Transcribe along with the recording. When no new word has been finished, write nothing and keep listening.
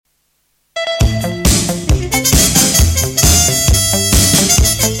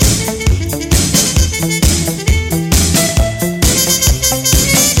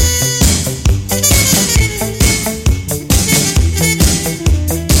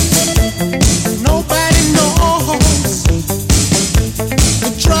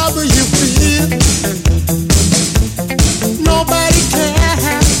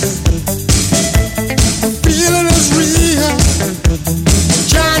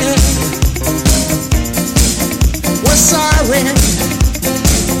sorry.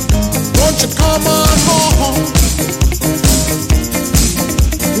 Won't you come on home?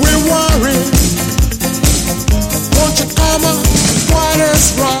 We're worried. Won't you come on? What is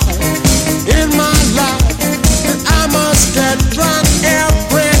wrong in my life that I must get drunk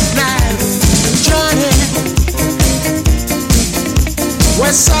every night? Johnny,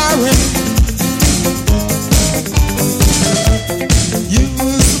 we're sorry. You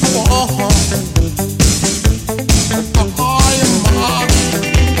was born.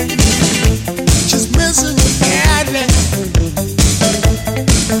 She's missing you badly,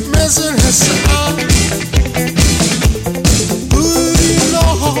 missing her son. Ooh,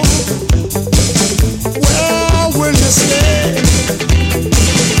 Lord, where will you stay?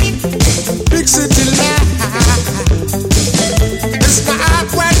 Big city life, it's not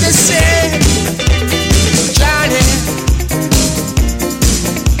what they say. Johnny,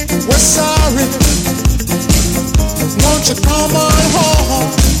 we're sorry. Won't you come on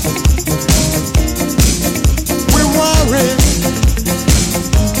home? We're worried.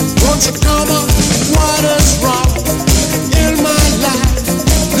 Won't you come on? What is wrong in my life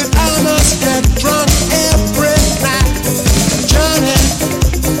that I must get drunk every night? Johnny,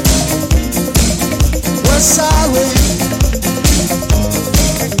 we're sorry.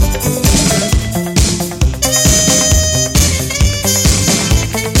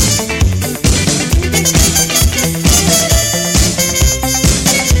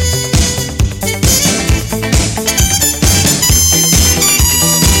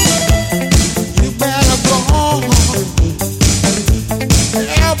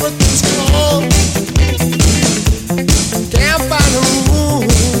 Everything's cold. Can't find a room.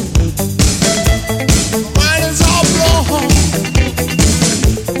 Mine is all blown.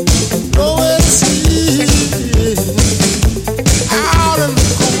 Nowhere to sleep. Out in the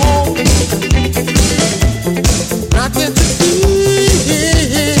cold. Nothing to eat.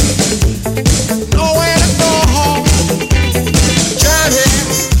 Nowhere to go. Johnny,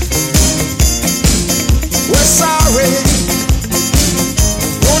 we're sorry.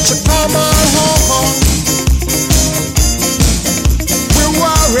 Won't you come on home? We're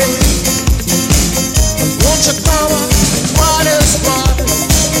worried. Won't you come on? What is wrong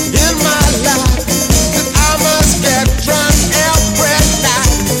in my life that I must get drunk every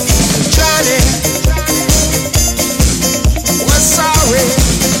night? Johnny, we're sorry.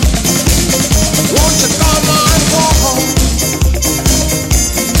 Won't you come on home?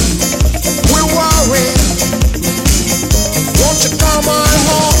 We're worried. Won't you come on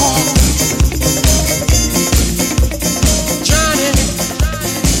home? Johnny,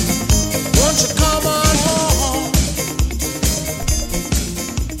 won't you come on home?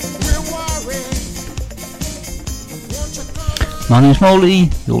 We're worried. Won't you come on? My name's Molly,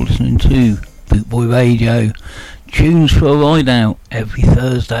 you're listening to Bootboy Radio. Tunes for a ride out every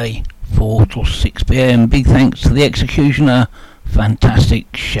Thursday, 4 till 6 p.m. Big thanks to the Executioner.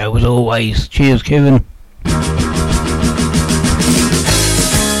 Fantastic show as always. Cheers, Kieran.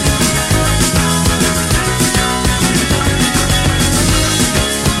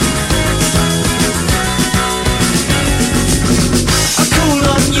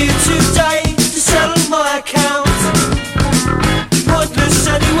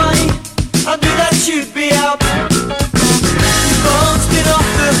 You'd be out. Your phone's been off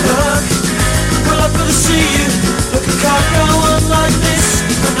the hook. Well, I've got to see you. Look, I can't go on like this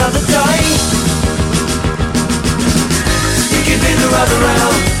another day. You give me the run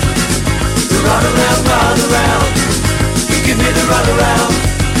around, the run around, run around. You give me the run around,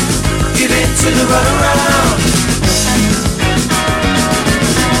 give in to the run around.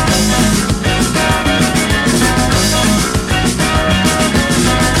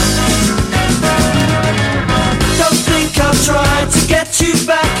 Try to get you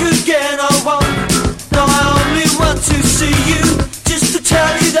back again, I won't. No, I only want to see you, just to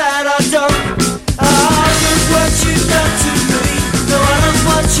tell you that I don't. Look what you've done to me. No, I don't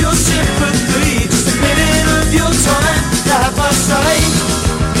want your sympathy. Just a minute of your time to have my say.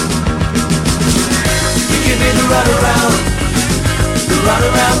 You give me the run around, the run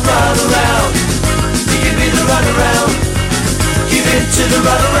around, run around. You give me the run around, give in to the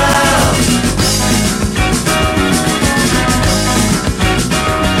run around.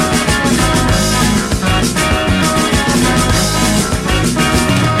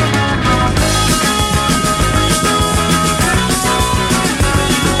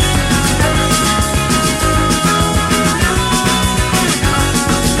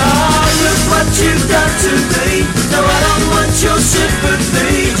 You've done to me. No, I don't want your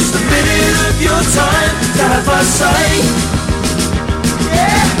sympathy. Just a minute of your time to have my say.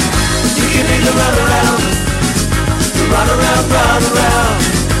 Yeah. You give me the run around, runaround.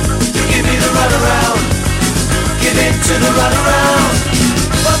 You give me the runaround. Give it to the runaround.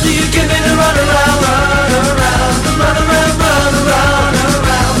 What do you give me the runaround? Run around, run around, run around, run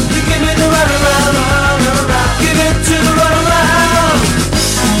around. You give me the runaround, run around. Give it to the runaround.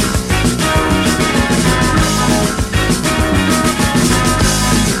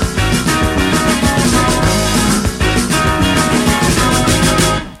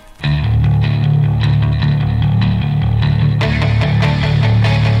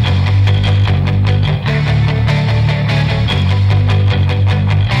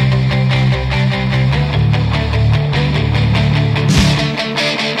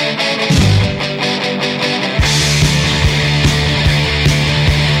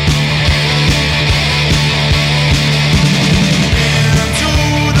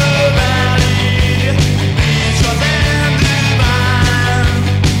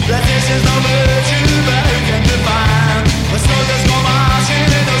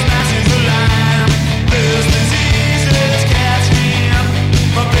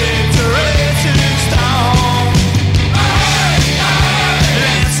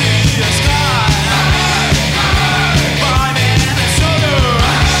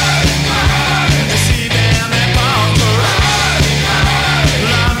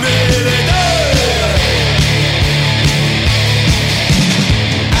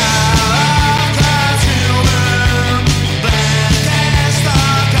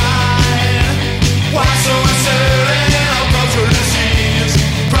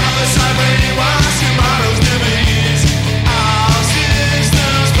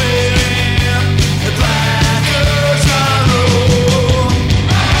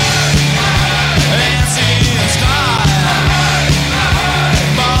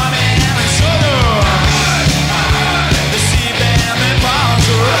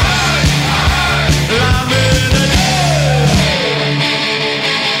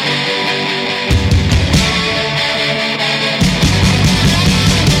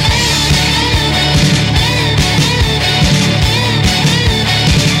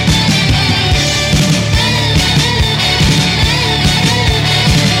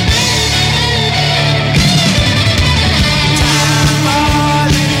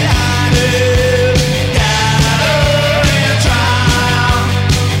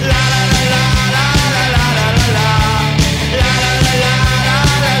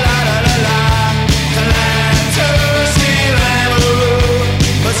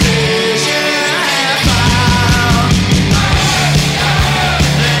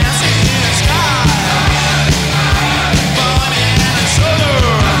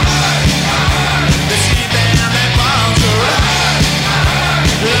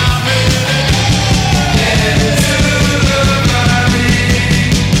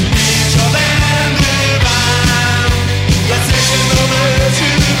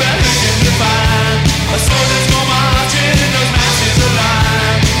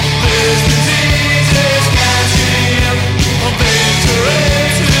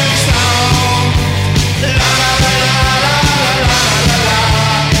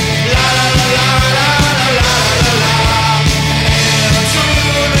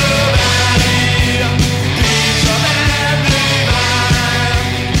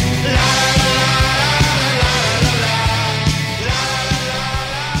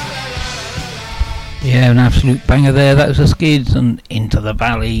 An absolute banger there. That was the Skids and Into the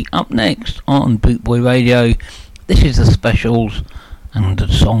Valley. Up next on Bootboy Radio, this is the Specials and a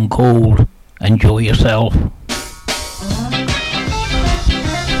song called Enjoy Yourself.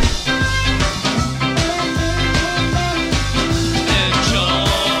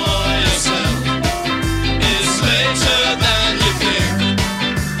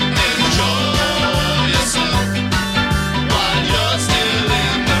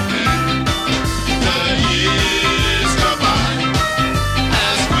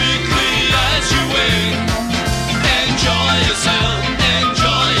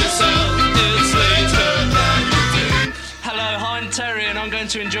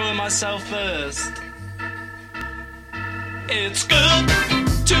 To enjoy myself first. It's good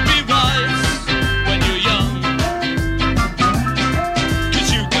to be wise when you're young,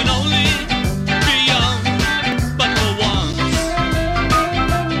 'cause you can only be young but for once.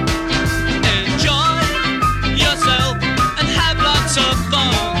 Enjoy yourself and have lots of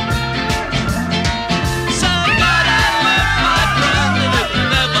fun. So glad I live, my friend, and it's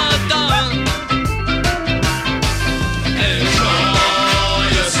never done. Enjoy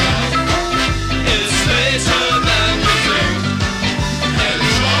yourself. It's later than you think.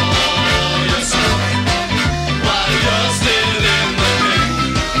 Enjoy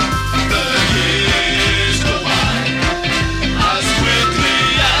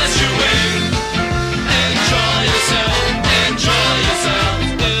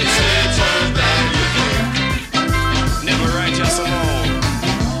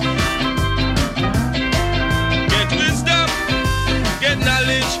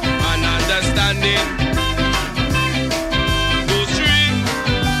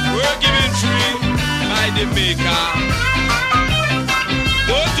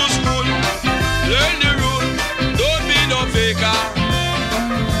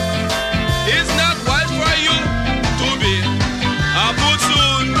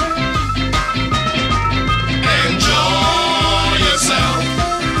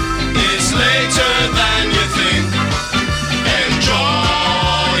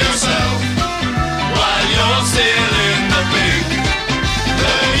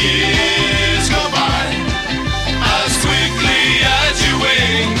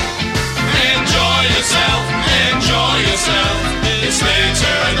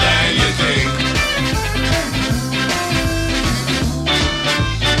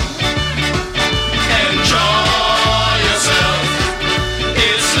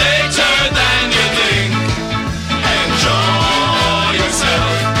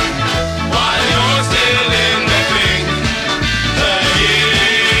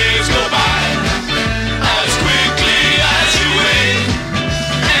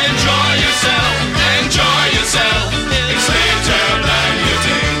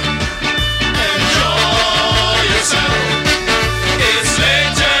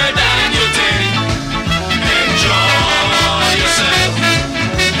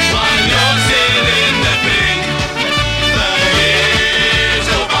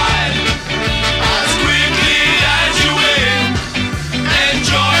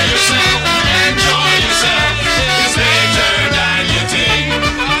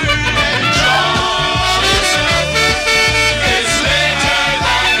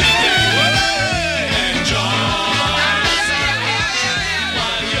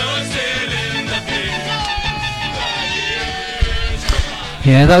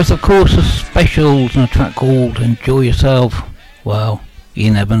Yeah, those of course are specials and a track called Enjoy Yourself. Well, you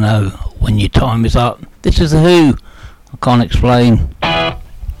never know when your time is up. This is The Who. I can't explain.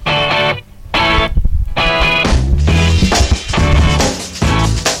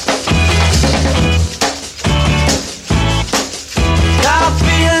 Got a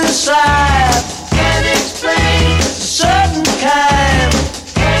feeling inside, can't explain. It's a certain kind,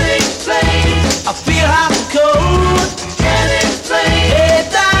 can't explain. I feel hot and cold, can't explain.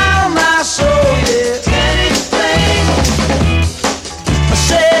 Head down my soul, yeah, can't explain. I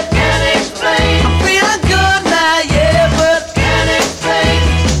said, can't explain. I'm feeling good now, yeah, but can't explain.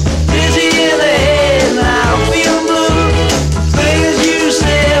 Dizzy in the head now, I'm feeling blue. Things you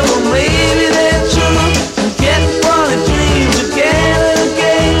said, well maybe they're true. I'm getting funny dreams again and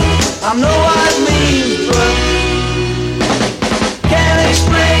again. I know what it means, but can't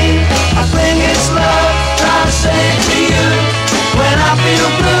explain. I think it's love, trying to say it to you when I feel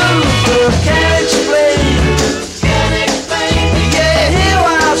blue, but can't explain. Can't explain. Yeah, hear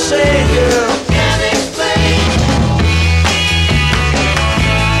what I say, girl. Can't explain.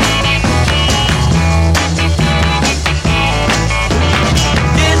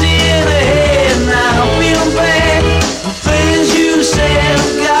 Dizzy in the head now, I'm feeling bad. The things you said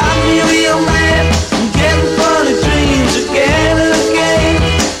got me real mad. I'm getting funny dreams again and again.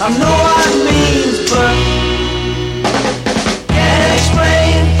 I know what it means, but can't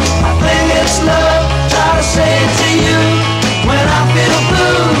explain. I think it's love, try to say it to you when I feel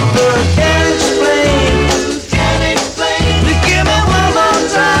blue, but can't explain. Can't explain. You give me one more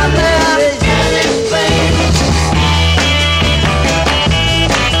time now. Can't explain.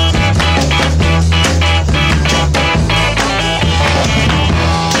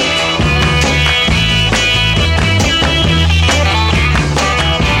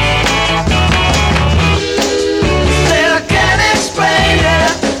 Said I can't explain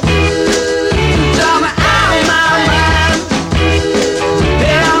it. Tell me out of my mind.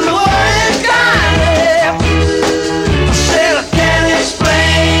 Yeah, I'm the worried kind, yeah. I said I can't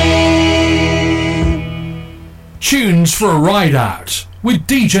explain. Tunes for a Ride Out with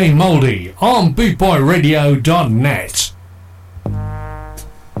DJ Mouldy on bootboyradio.net.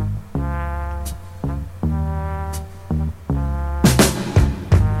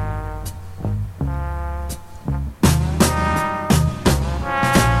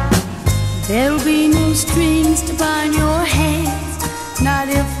 There'll be no strings to bind your hands, not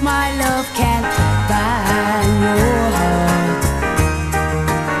if my love can't bind your heart.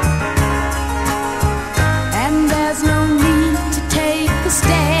 And there's no need to take a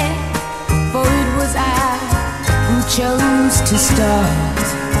stand, for it was I who chose to start.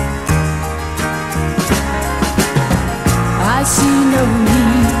 I see no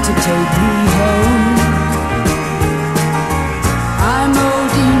need to take me home. I'm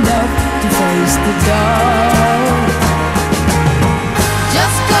old enough to face the dark.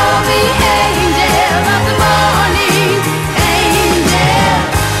 Just call me angel of the morning, angel.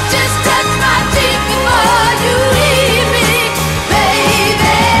 Just touch my cheek before you leave me,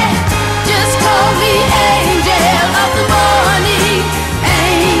 baby. Just call me angel of the morning,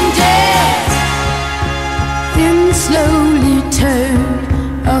 angel. Then slowly turn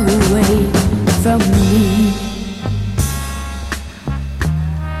away from me.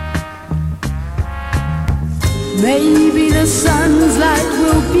 Maybe the sun's light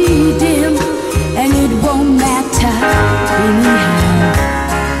will be dim, and it won't matter anyhow.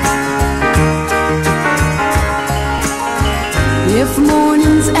 If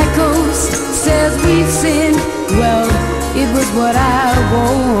morning's echoes says we've sinned, well, it was what I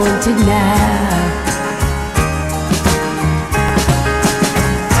wanted now.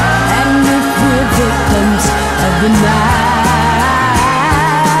 And if we're victims of the night,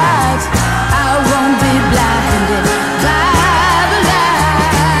 blinded by the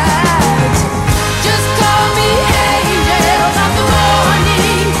light. Just call me angel of the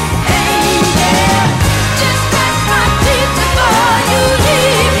morning, angel. Just touch my teeth before you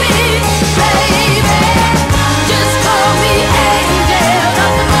leave me, baby. Just call me angel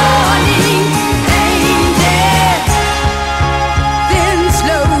of the morning, angel. Then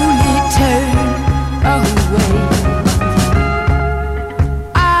slowly turn away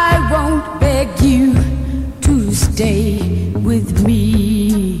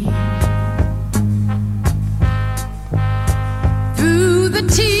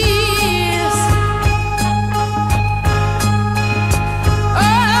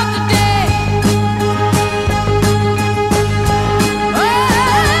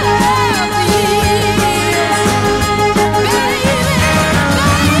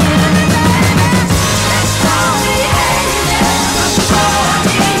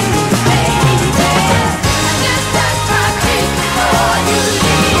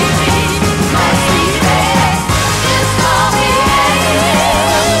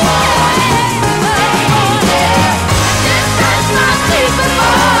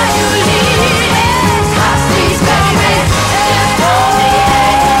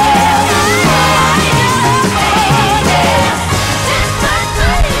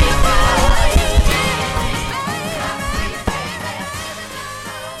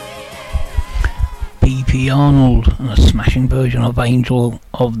P.P. Arnold and a smashing version of Angel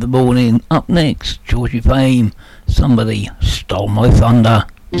of the Morning. Up next, Georgie Fame, Somebody Stole My Thunder.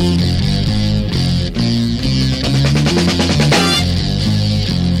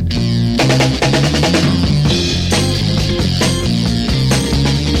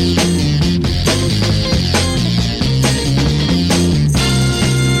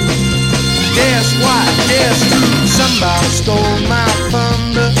 Guess what? Guess who? Somebody stole my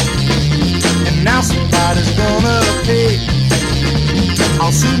thunder, and now somebody's gonna pay.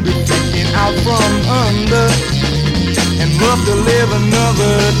 I'll soon be freaking out from under, and love to live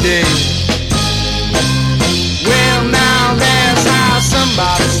another day. Well, now that's how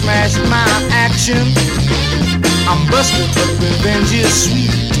somebody smashed my action. I'm busted, but revenge is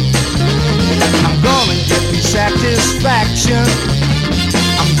sweet. I'm gonna get me satisfaction.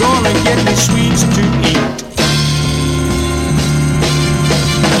 I'm gonna get me sweets to eat.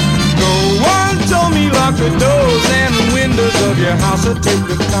 No one told me lock the doors and the windows of your house or take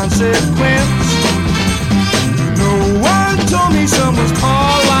the consequence. No one told me someone's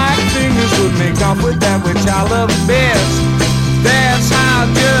paw-like fingers would make off with that which I love best. That's how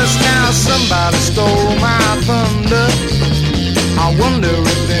just now somebody stole my thunder. I wonder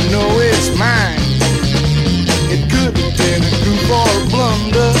if they know it's mine. It could have been a goof or a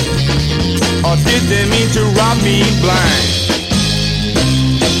blunder, or did they mean to rob me blind?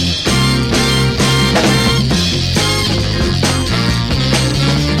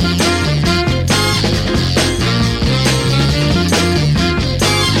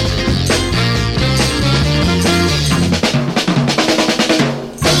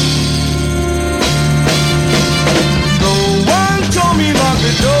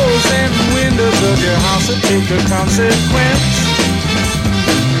 Your house and take the consequence.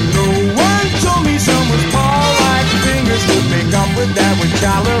 No one told me someone's paw-like fingers would make off with that which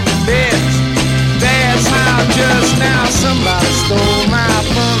I love the best. That's how just now somebody stole my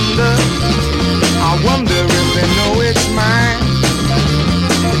thunder. I wonder if they know it's mine.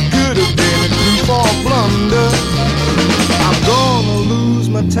 It could have been a goof or a blunder. I'm gonna lose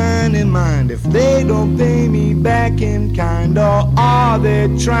my tiny mind if they don't pay me back in kind. Or are they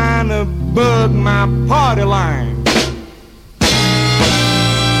trying to bug my party line?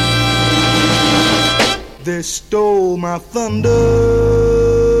 They stole my thunder.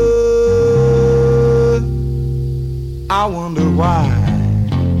 I wonder why.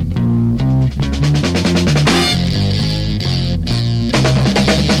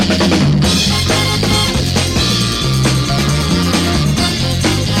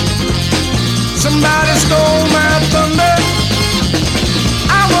 Somebody stole my thunder.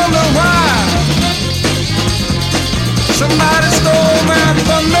 I wonder why. Somebody stole my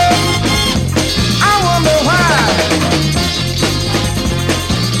thunder. I wonder why.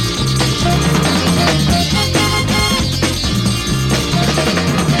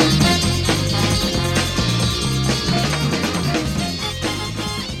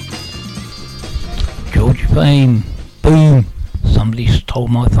 Georgie Fame, boom, somebody stole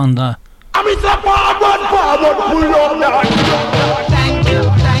my thunder. Thank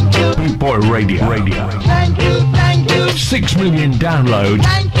you, Boot Boy Radio. thank you, 6 million downloads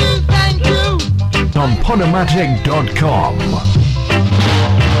thank you. on Podomatic.com.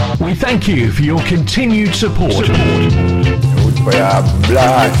 We thank you for your continued support. For your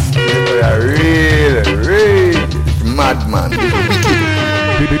blast, for your real madman.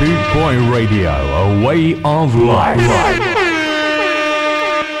 Boot Boy Radio, a way of life.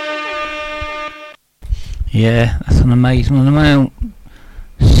 Yeah, that's an amazing amount.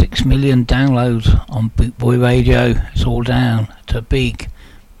 6 million downloads on Boot Boy Radio. It's all down to Big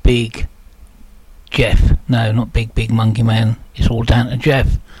Jeff. No, not Big Monkey Man. It's all down to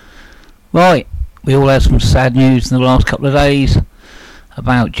Jeff. Right, we all had some sad news in the last couple of days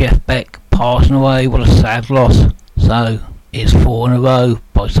about Jeff Beck passing away. What a sad loss. So, it's 4 in a row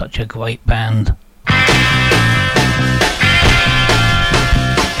by such a great band.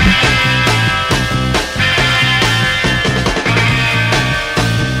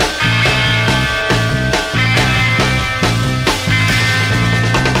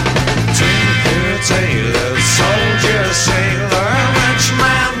 Tailor, soldier, sailor, rich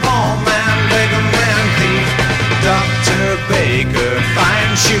man, poor man, beggar man, thief, doctor, baker,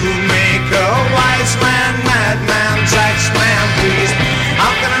 fine shoemaker, wise man, madman, taxman, priest. How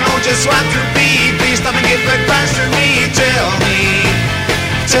can I know just what to be? Please stop and give advice to me. Tell me,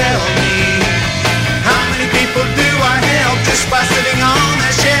 how many people do I help just by sitting on a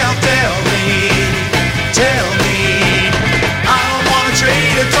shelf? Tell me, I don't wanna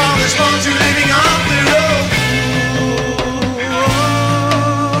trade at all as long as you're living on the road.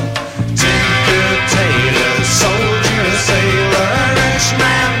 Tinker,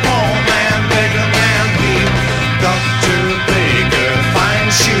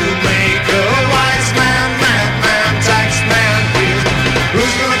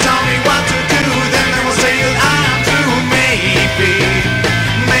 Who's gonna tell me what to do? Then they will say that I'm through. Maybe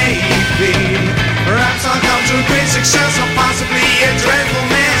perhaps I'll come to great success or possibly a dreadful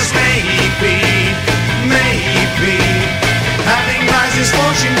mess. Maybe having rises,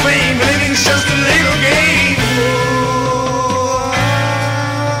 fortune, fame, living's just a little game.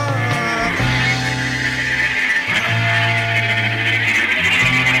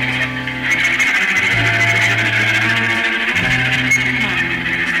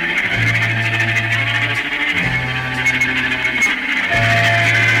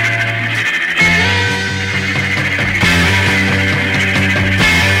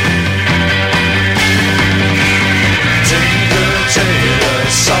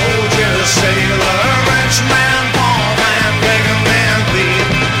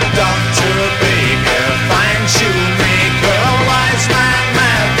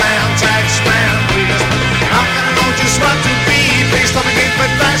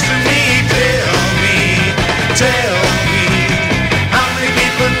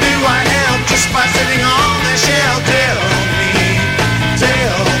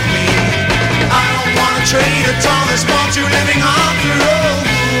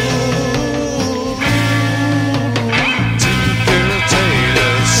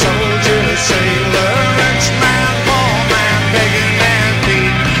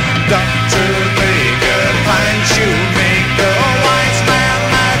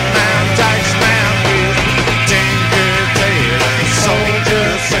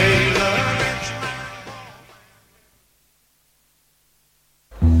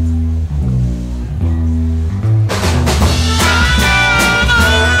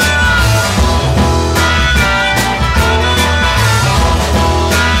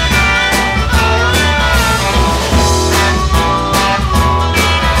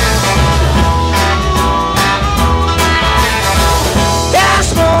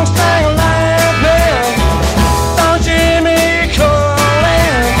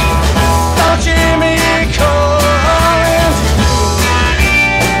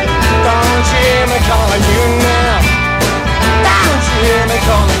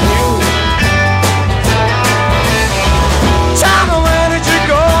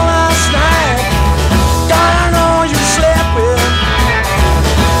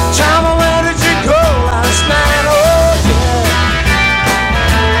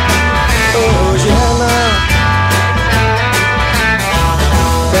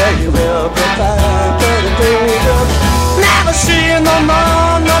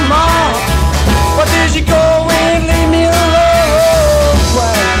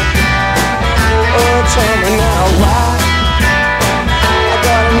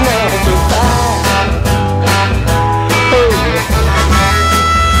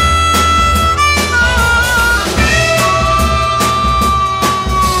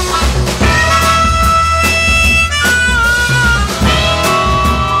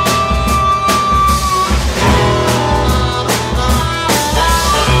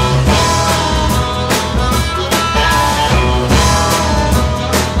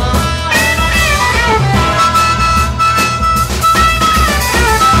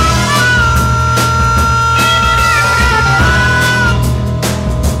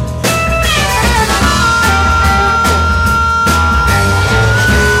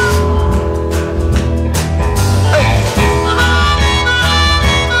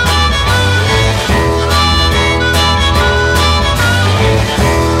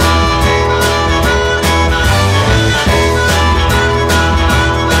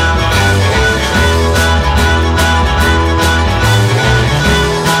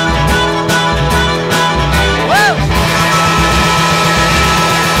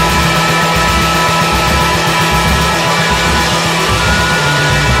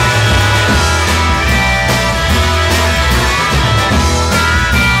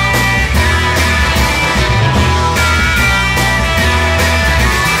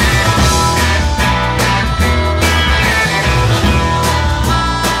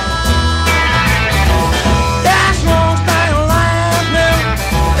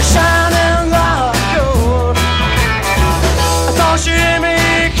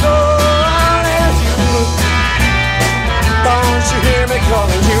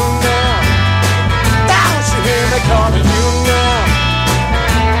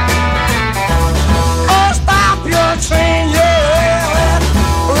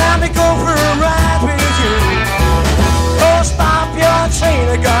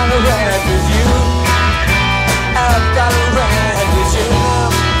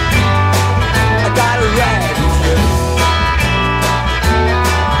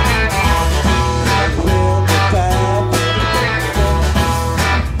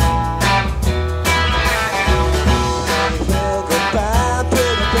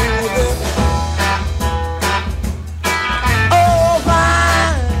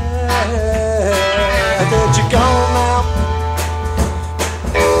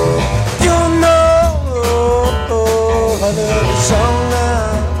 song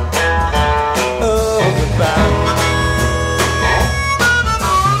now of goodbye.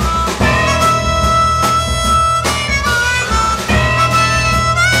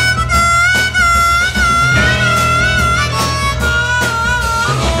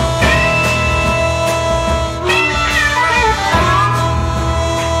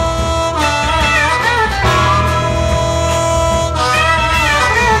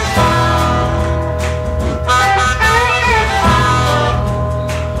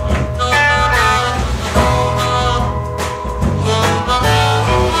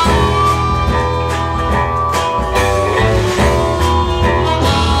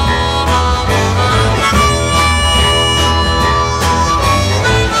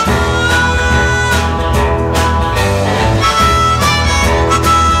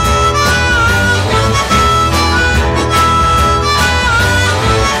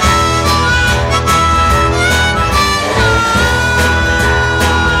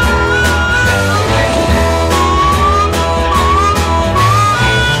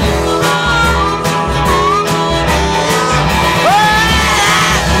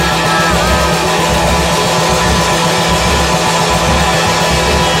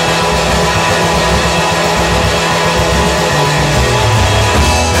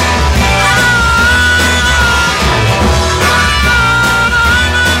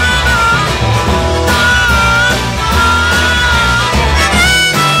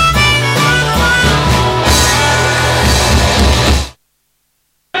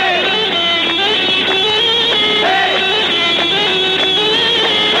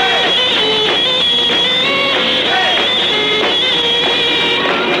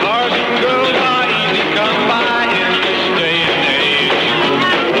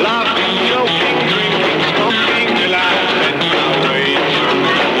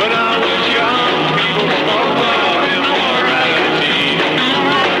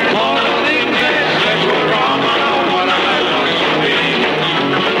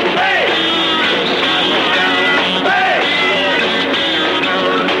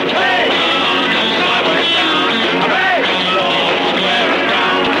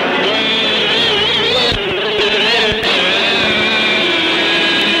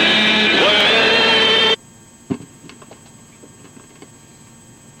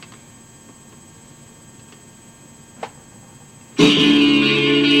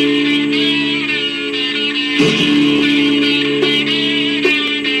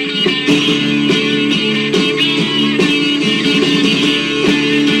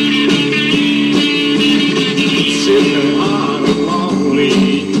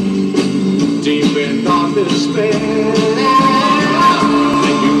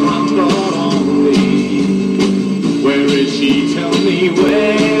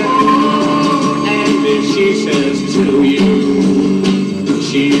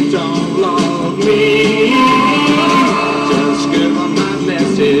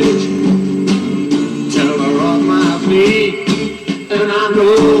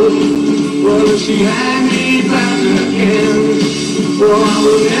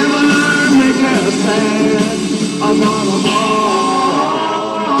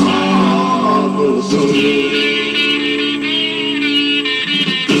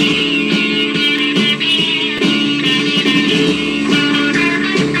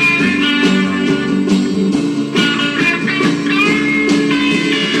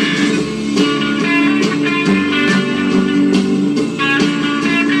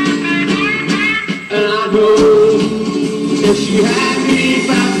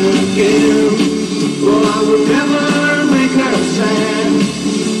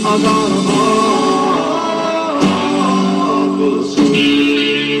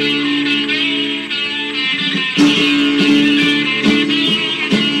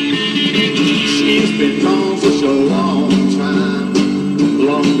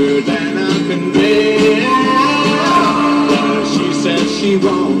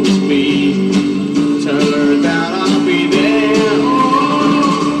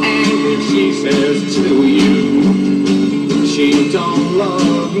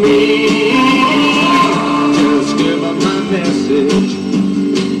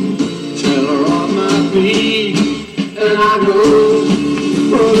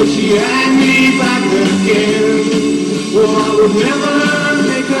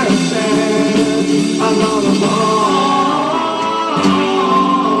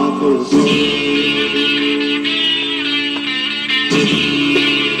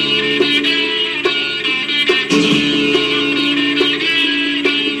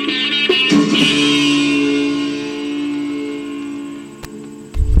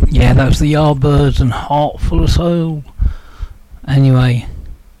 The Yardbirds and Heart Full of Soul. Anyway,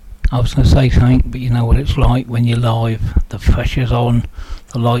 I was going to say something, but you know what it's like when you're live. The pressure's on,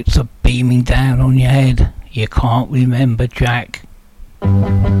 the lights are beaming down on your head. You can't remember Jack.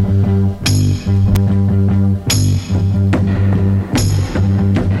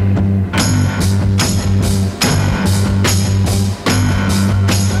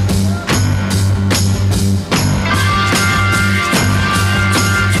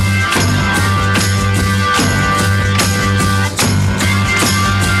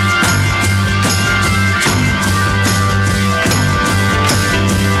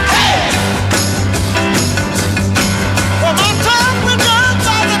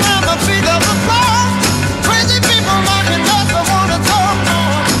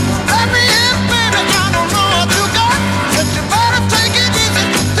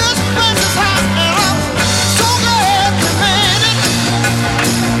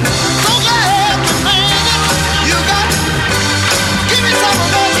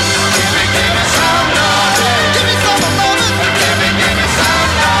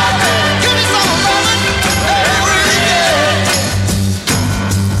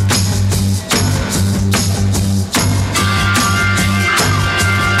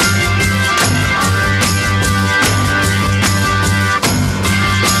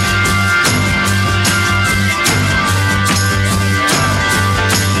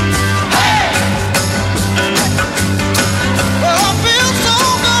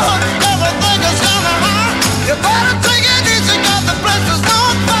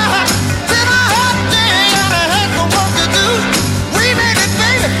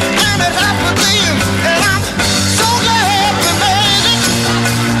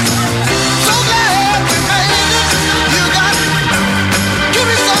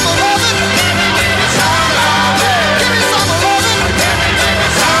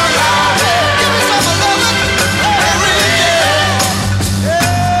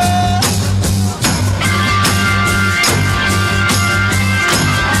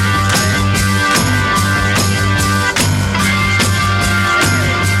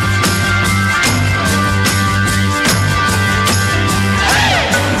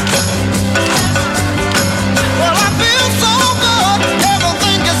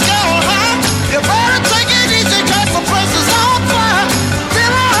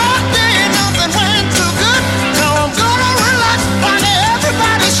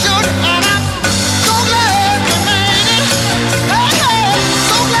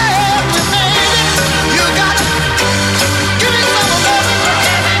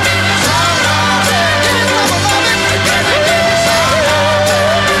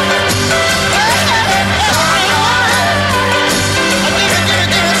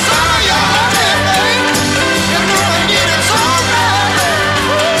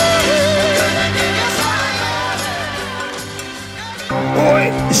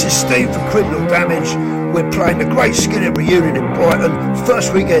 Criminal Damage. We're playing the Great Skinner Reunion in Brighton,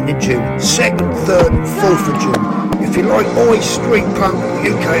 first weekend in June, 2nd, 3rd and 4th of June. If you like Oi Street Punk or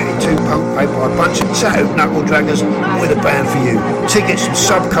UK82 Punk played by a bunch of tattooed knuckle draggers, we're the band for you. Tickets from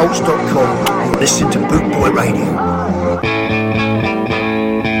subcults.com. You're listening to Bootboy Radio.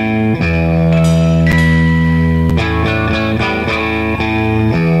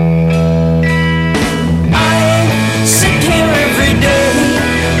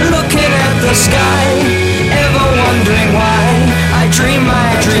 Sky, ever wondering why I dream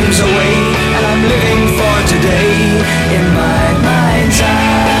my dreams away, and I'm living for today in my mind's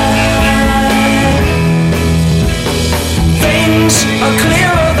eye. Things are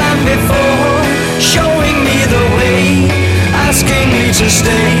clearer than before, showing me the way.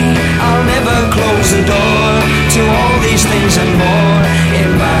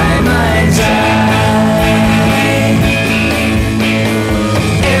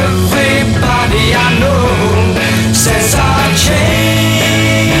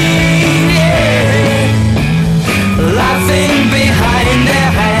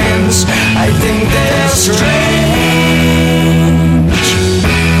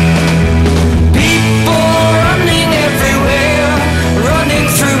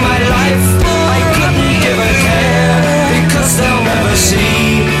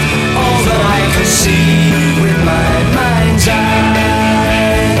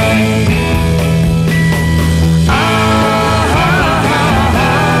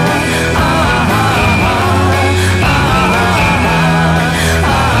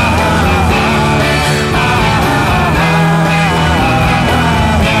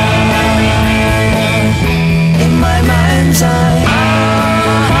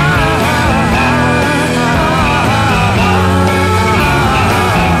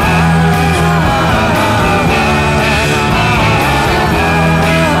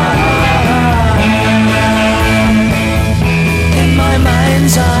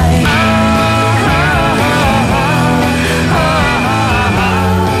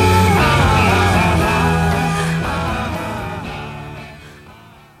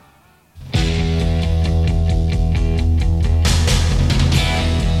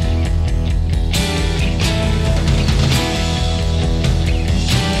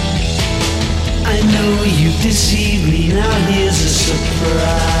 know you've deceived me, now here's a surprise.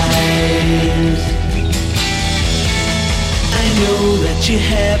 I know that you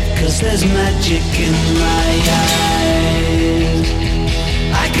have, 'cause there's magic in my eyes.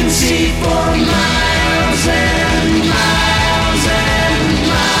 I can see for miles and miles and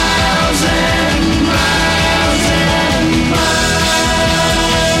miles and miles and miles.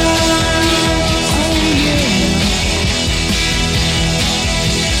 Oh yeah.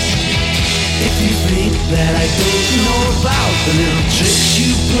 If you think that I don't know about the little tricks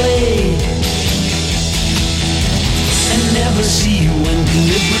you play and never see you when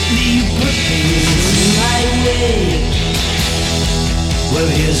deliberately you put things in my way, well,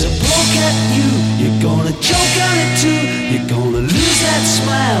 here's a poke at you. You're gonna choke on it too. You're gonna lose that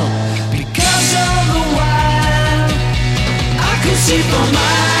smile because all the while I could see for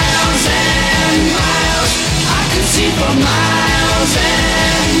miles and miles. I could see for miles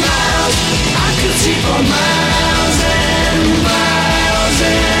and miles. I could see for miles and miles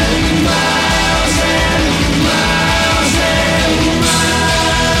and miles and miles and miles.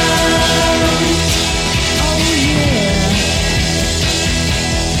 Oh yeah.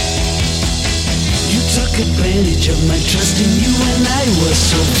 You took advantage of my trust in you when I was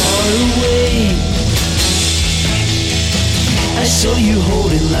so far away. I saw you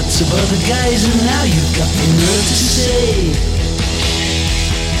holding lots of other guys, and now you've got the nerve to say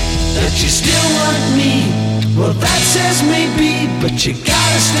that you still want me. Well, that says maybe, but you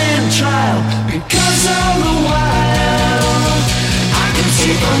gotta stand trial, because all the while I could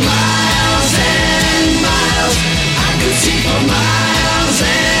see for miles and miles. I could see for miles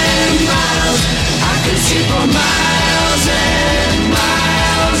and miles. I could see for miles and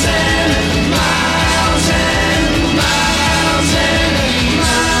miles and miles and miles and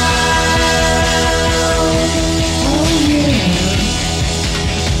miles. Oh yeah.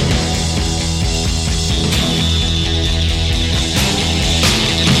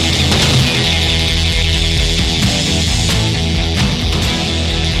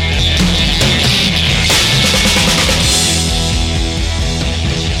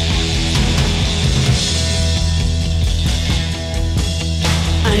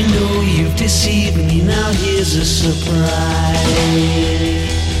 I know you've deceived me, now here's a surprise.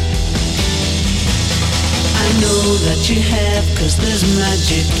 I know that you have, 'cause there's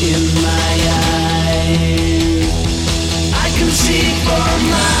magic in my eyes. I can see for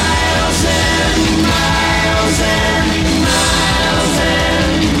miles and miles and miles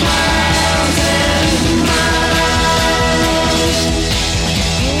and miles and miles.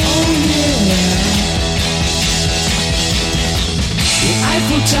 Oh yeah. The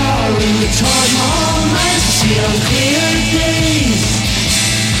Eiffel Tower in the Taj Mahal, nice to see on clear days.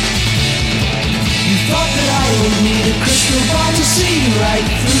 You thought that I would need a crystal ball to see right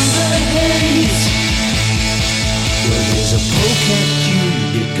through the haze. Well, there's a poke at you,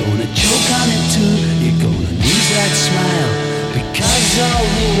 you're gonna choke on it too. You're gonna lose that smile, because all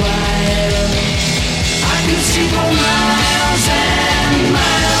the while I could see for miles and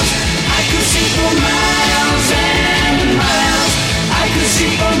miles. I could see for miles and miles. I could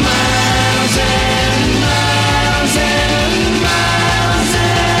see for miles and miles and miles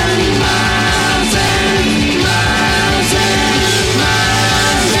and miles and miles and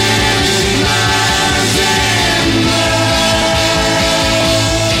miles and miles and miles.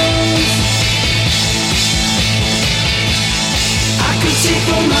 I could see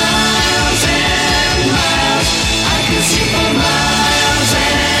for miles and miles. I could see for miles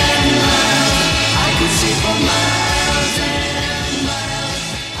and miles. I could see for miles and miles.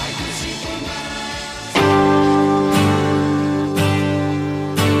 I could see for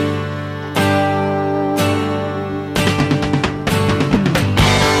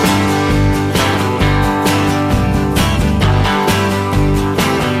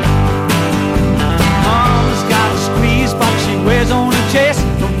Mom's got a squeeze box she wears on her chest.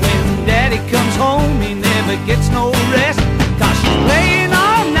 But when Daddy comes home, he never gets no rest. 'Cause she's playing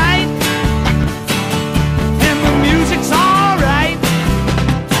all night, and the music's alright.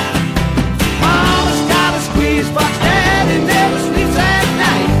 Mama's got a squeeze box, Daddy never sleeps at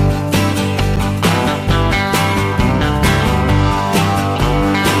night.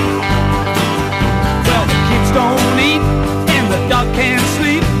 Well, the kids don't eat, and the dog can't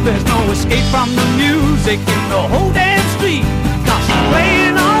sleep. There's no escape from the music in the whole damn street. 'Cause she's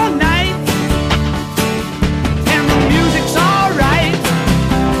playing all night, and the music's alright.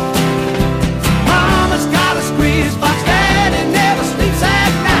 Mama's got a squeeze box, Daddy never sleeps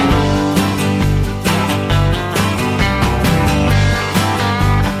at night.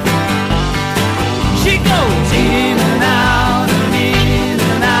 She goes in and out and in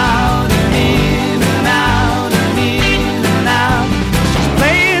and out and in and out.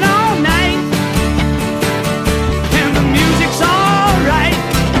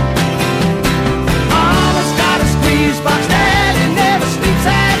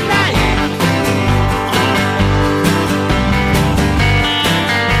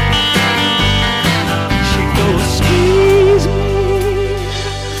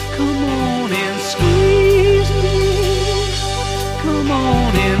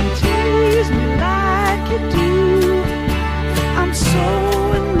 then tease me like you do. I'm so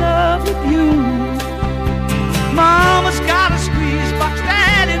in love with you. Mama's got a squeeze box,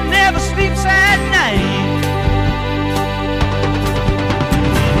 Daddy never sleeps at night.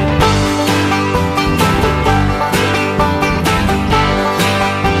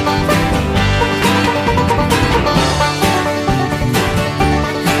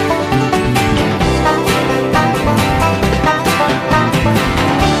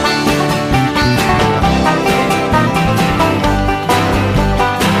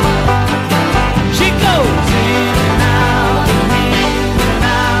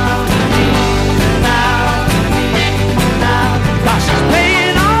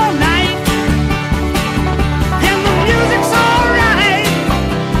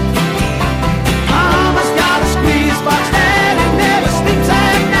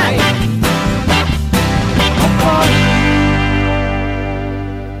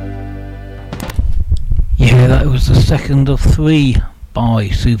 That was the second of 3 by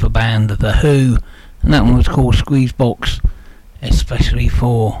Superband The Who, and that one was called Squeezebox, especially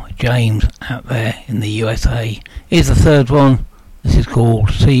for James out there in the USA. Here's the third one. This is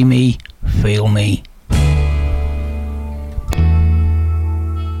called See Me, Feel Me.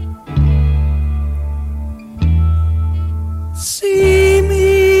 See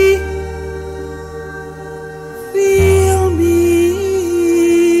me, feel me,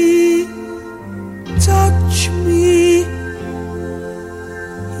 touch me,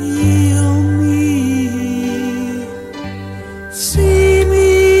 heal me. See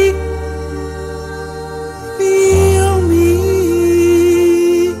me, feel me,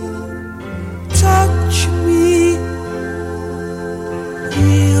 touch me,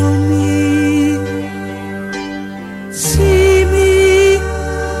 heal me. See me,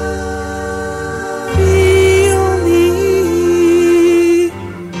 feel me,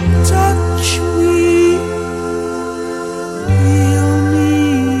 touch me, heal me.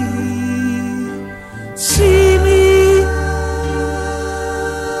 See me,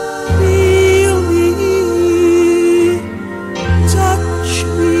 feel me, touch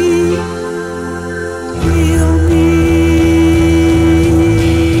me, heal me.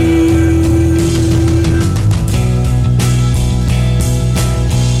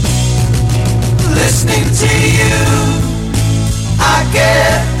 Listening to you, I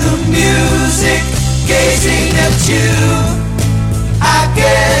get the music. Gazing at you, I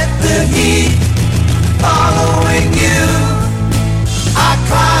get the heat. Following you, I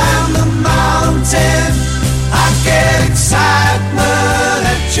climb the mountain. I get excitement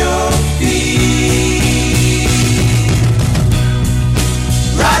at your feet.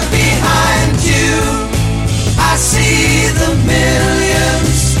 Right behind you, I see the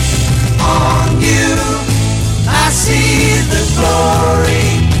millions on you. I see the glory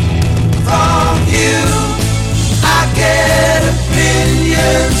from you. I get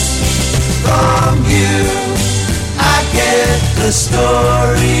opinions from you. I get the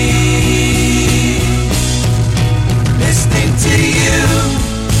story. Listening to you,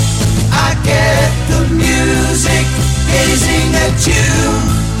 I get the music. Gazing at you,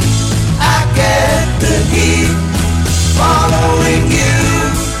 I get the heat. Following you,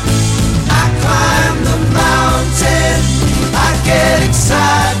 I climb the mountain. I get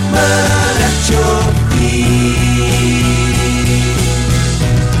excitement at your feet.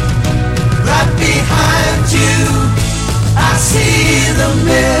 Right behind you, I see the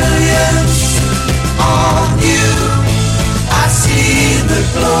millions on you. I see the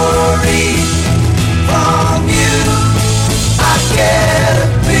glory from you. I get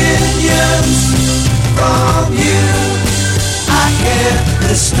opinions from you. I get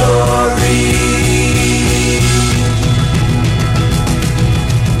the story.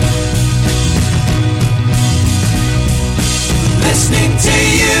 Listening to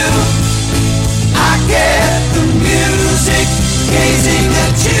you, I get the music. Gazing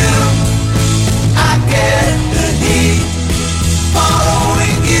at you, I get the heat.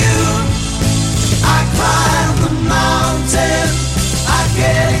 Following you, I climb the mountain. I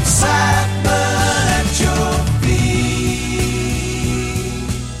get excitement at your feet.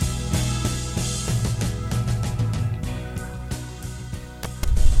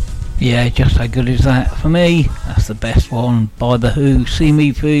 Yeah, just how good is that for me? That's the best one by The Who. See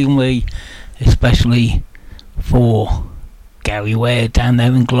Me, Feel Me, especially for Gary Ware down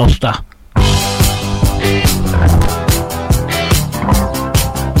there in Gloucester.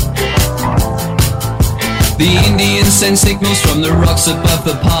 The Indians send signals from the rocks above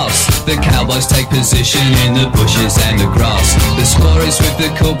the pass. The cowboys take position in the bushes and the grass. The squaw is with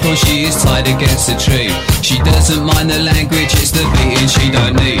the corporal, she is tied against a tree. She doesn't mind the language, it's the beating she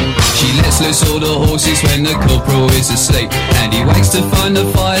don't need. She lets loose all the horses when the corporal is asleep. And he wakes to find the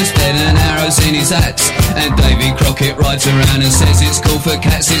fire's dead and arrows in his axe. And Davy Crockett rides around and says it's cool for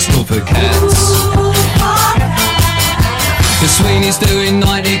cats, it's cool for cats. The Sweeney's doing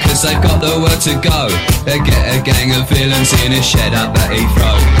 90 cause they've got the word to go. They get a gang of villains in a shed up at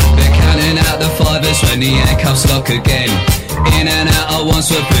Heathrow. They're counting out the fivers when the handcuffs lock again. In and out at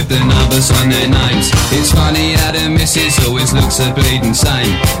Wandsworth with the numbers on their names. It's funny how the missus always looks a bleeding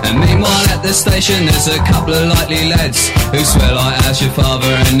sane. And meanwhile at the station there's a couple of likely lads who swear like how's your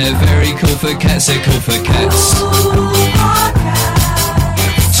father, and they're very cool for cats, they're cool for cats.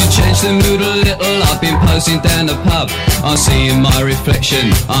 To change the mood a little, I've been posing down the pub. I'm seeing my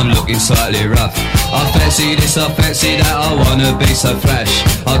reflection, I'm looking slightly rough. I fancy this, I fancy that, I wanna be so flash.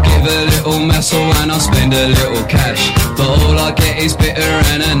 I'll give a little muscle and I'll spend a little cash. But all I get is bitter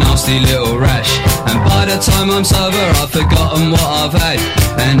and a nasty little rash. And by the time I'm sober I've forgotten what I've had.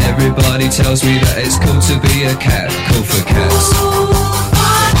 And everybody tells me that it's cool to be a cat, cool for cats.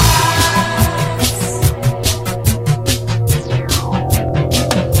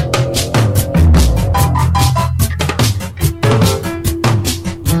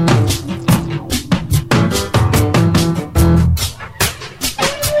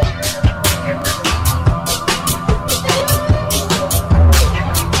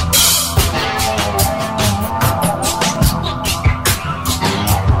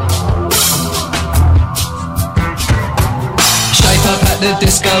 The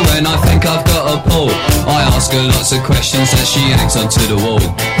disco when I think I've got a pull. I ask her lots of questions as she hangs onto the wall.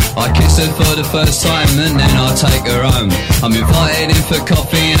 I kiss her for the first time and then I take her home. I'm invited in for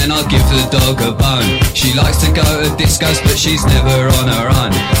coffee and I give the dog a bone. She likes to go to discos but she's never on her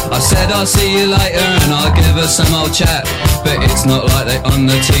own. I said I'll see you later and I'll give her some old chat. But it's not like they on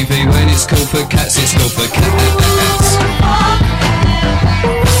the TV. When it's cool for cats, it's cool for cats.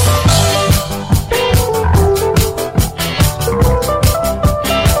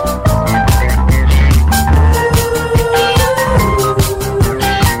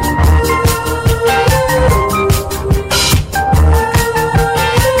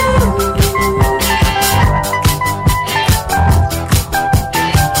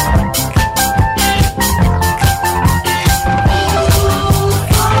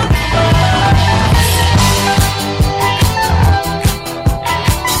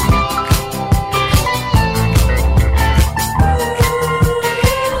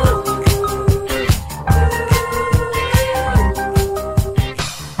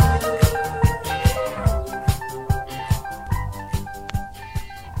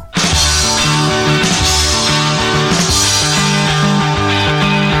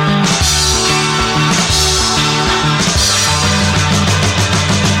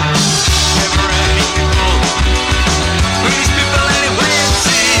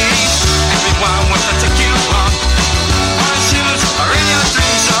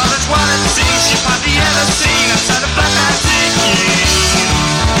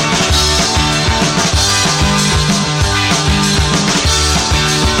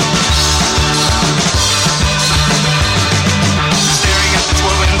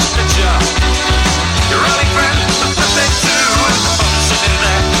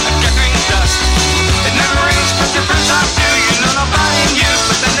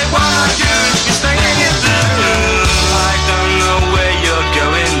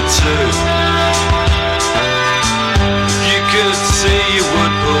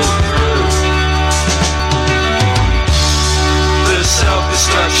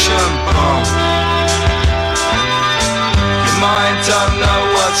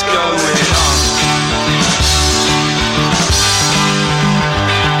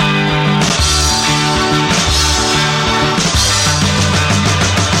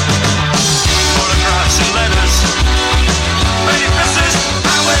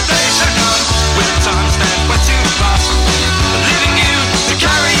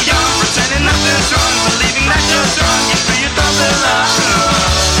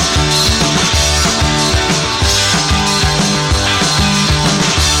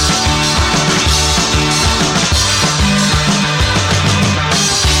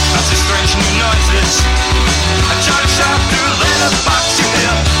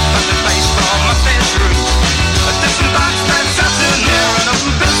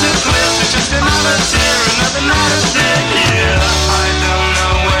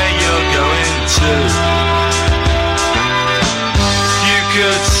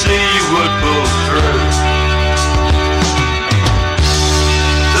 could see you would pull through.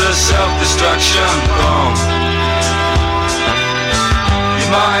 self-destruction bomb. Your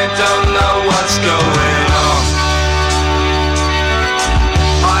mind don't know what's going on.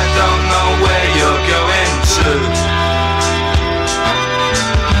 I don't know where you're going to.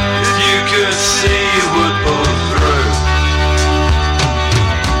 If you could see, you would pull through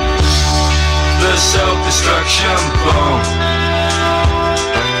the self-destruction bomb.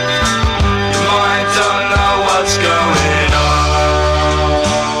 Your mind don't know what's going on.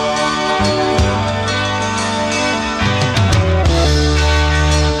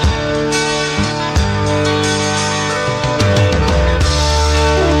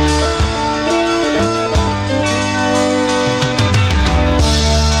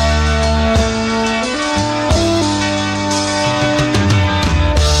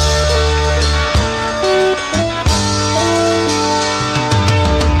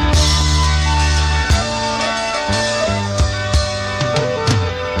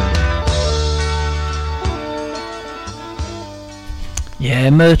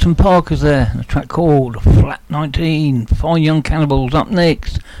 Yeah, Merton Parker's there, a track called Flat 19. Fine Young Cannibals up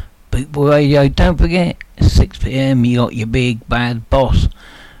next. Bootboy Radio, don't forget, 6 PM you got your big bad boss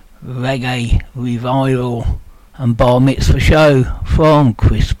reggae revival and bar mitzvah show from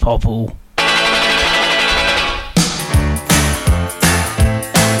Chris Popple.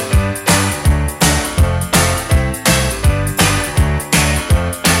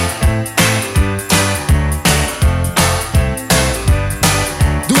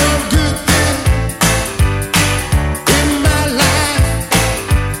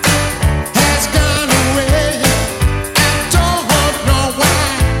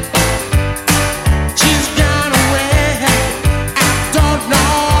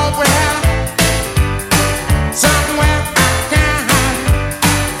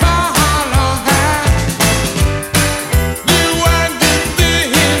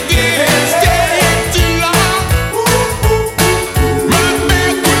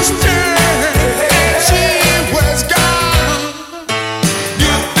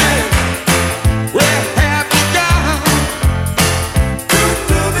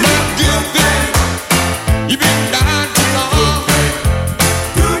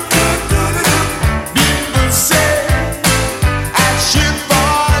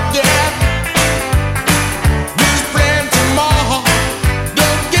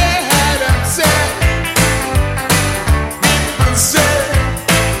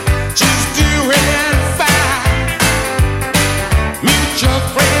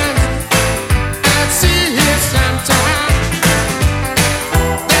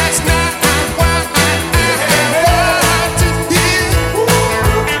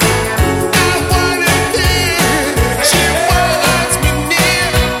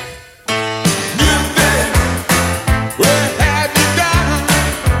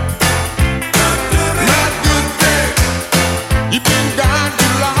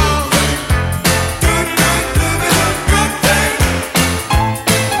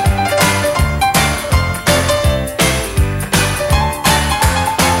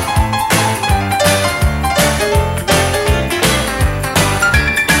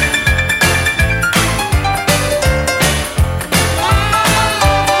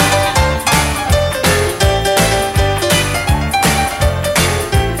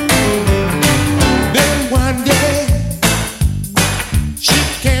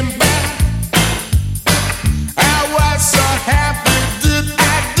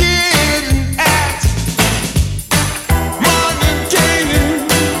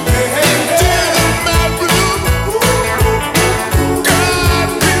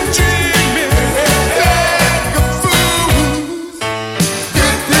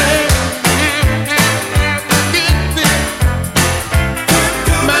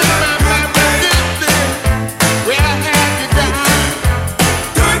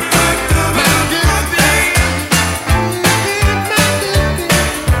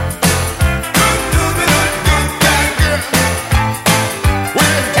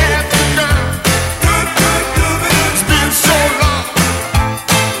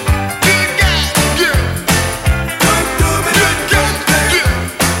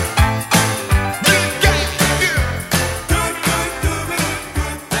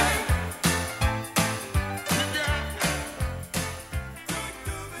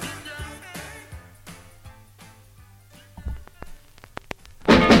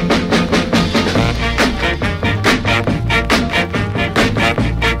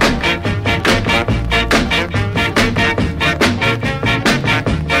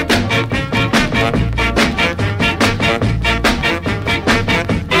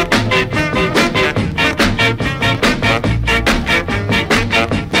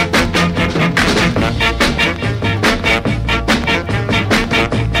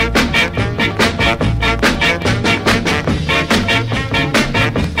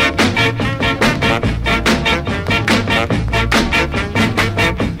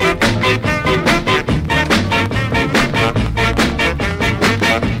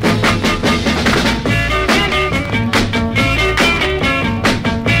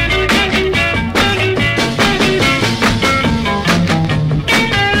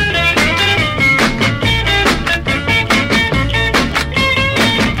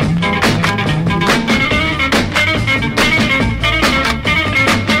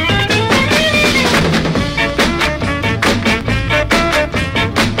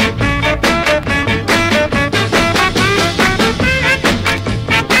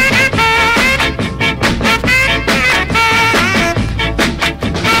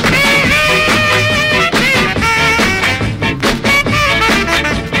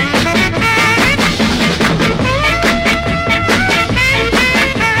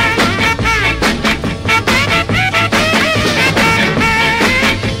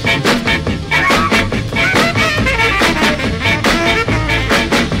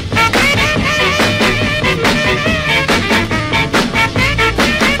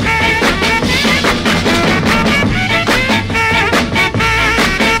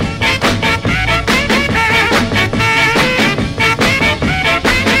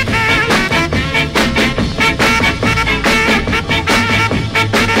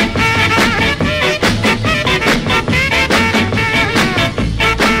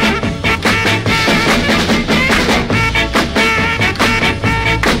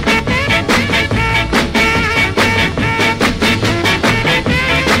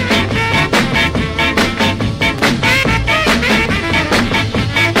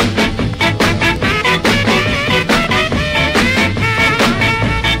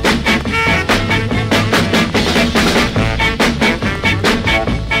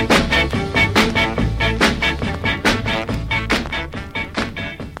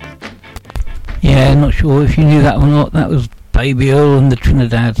 Yeah, not sure if you knew that or not. That was Baby Earl and the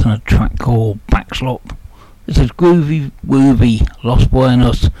Trinidads on a track called Backslop. This is Groovy Woovy, Los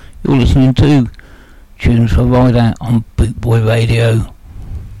Buenos. You're listening to Tunes for Ride Out on Bootboy Radio.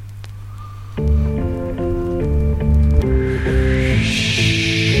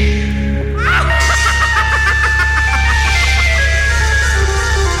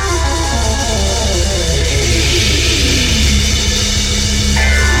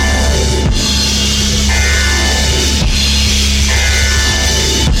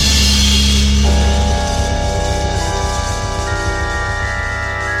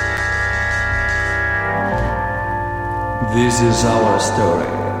 This is our story.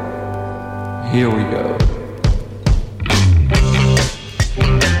 Here we go.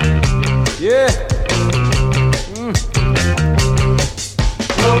 Yeah.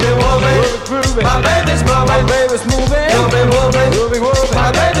 Moving, moving, my baby's moving, my baby's moving. Moving, moving, moving, moving,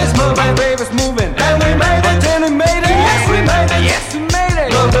 my baby's moving, my baby's moving. And we made it, and we made it, yes we made it, yes we made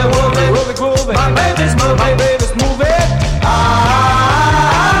it. Moving, moving, moving, moving, my baby's moving, my baby's moving.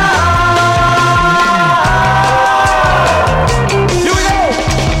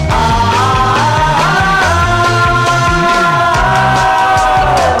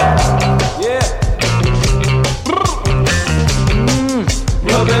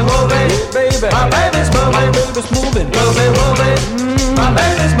 Moving, moving, moving. My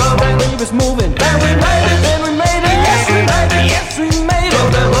baby's moving, my baby's moving. And we made it, and we made it. Yes, we made it, yes, we made it.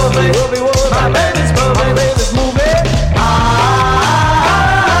 Moving, moving, moving, moving. My baby's moving, my baby's moving.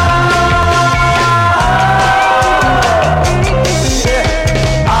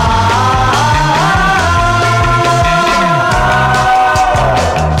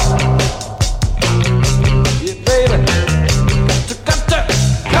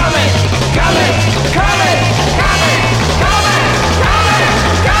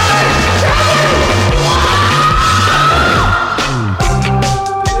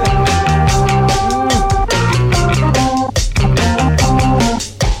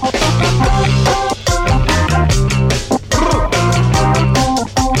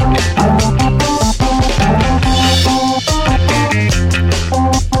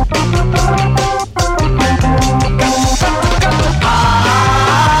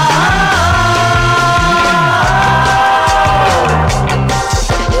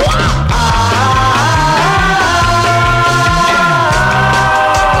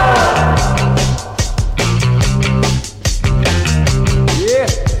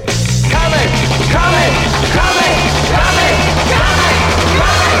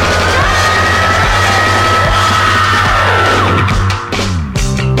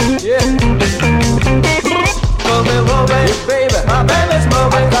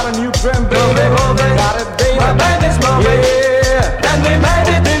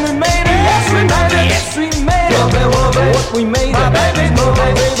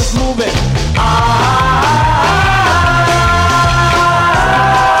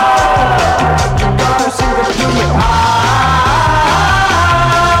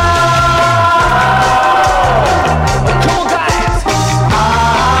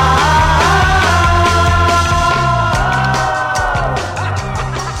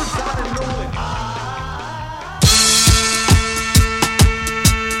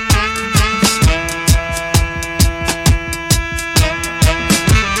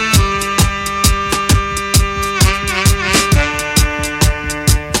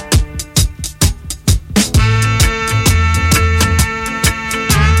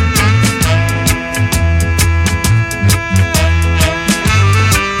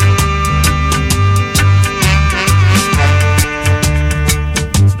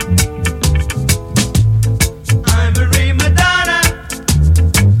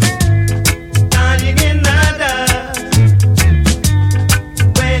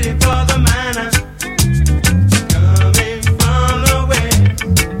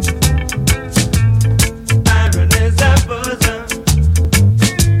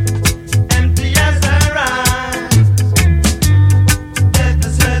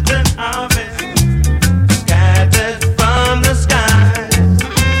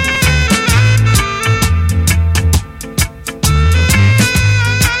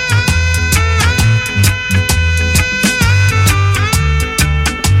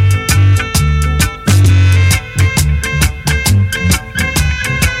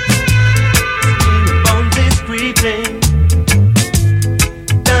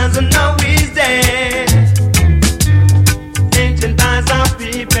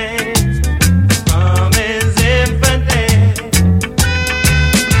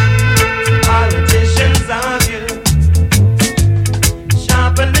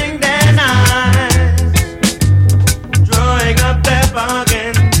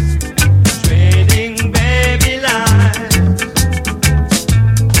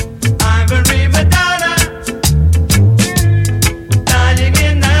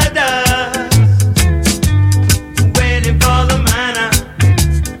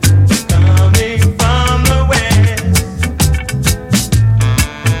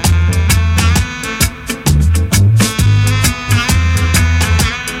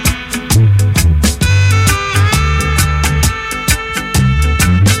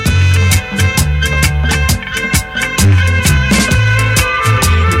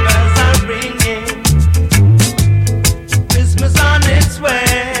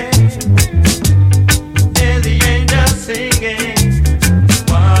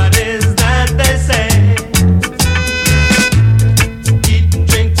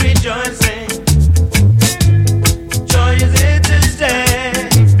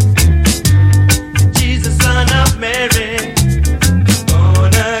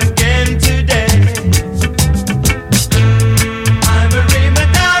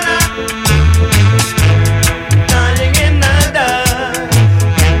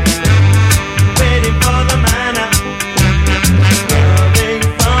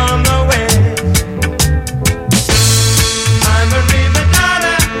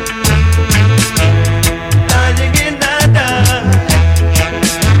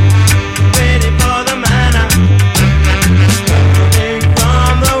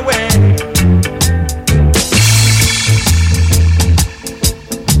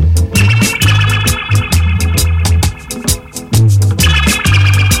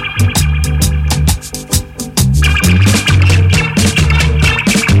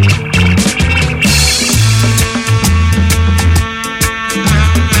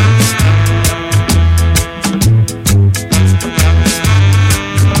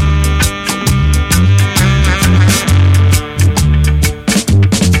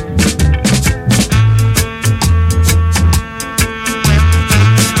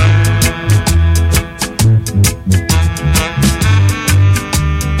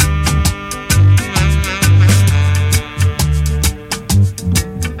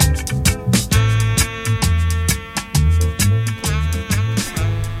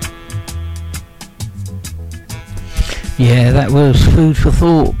 Yeah, that was Food for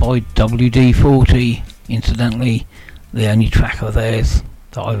Thought by WD-40. Incidentally, the only track of theirs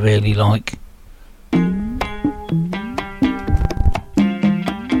that I really like.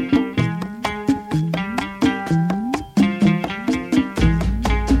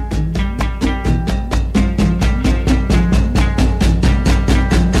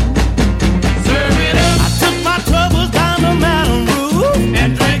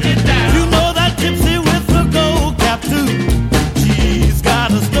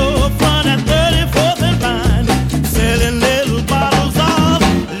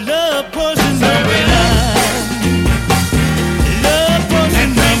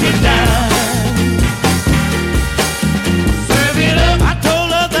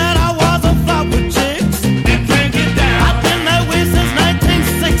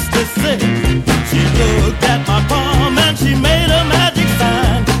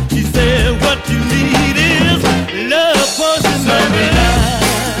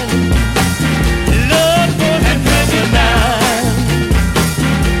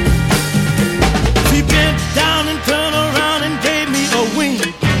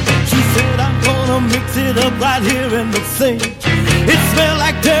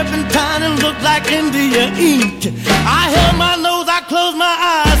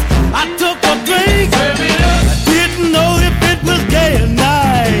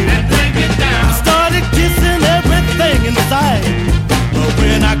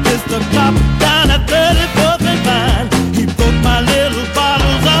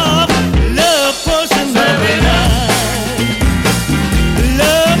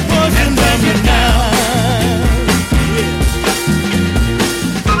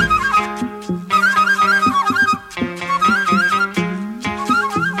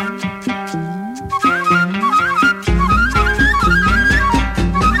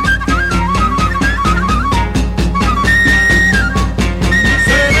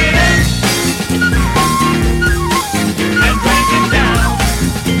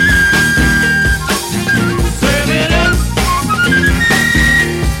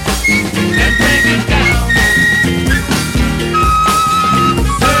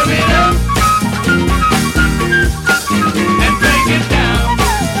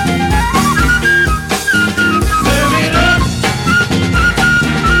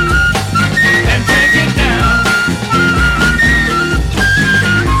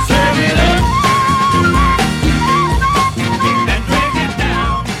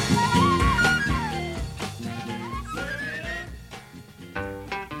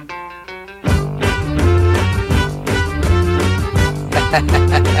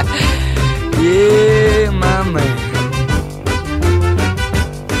 Yeah, my man.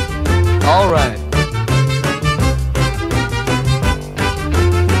 All right.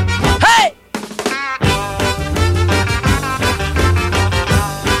 Hey!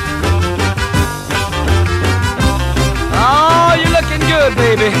 Oh, you're looking good,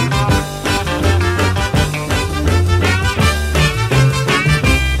 baby.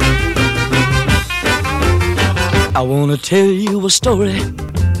 I wanna tell you a story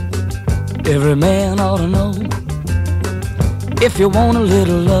every man ought to know. If you want a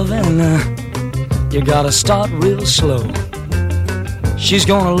little loving, you gotta start real slow. She's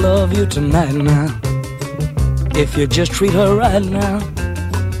gonna love you tonight now, if you just treat her right now.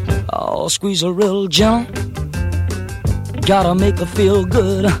 Oh, squeeze her real gentle, gotta make her feel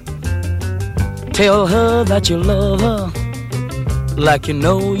good. Tell her that you love her like you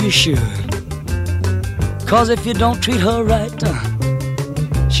know you should. 'Cause if you don't treat her right,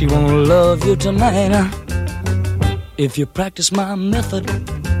 she won't love you tonight. If you practice my method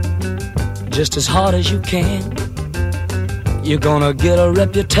just as hard as you can, you're gonna get a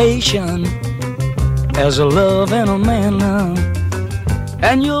reputation as a loving a man.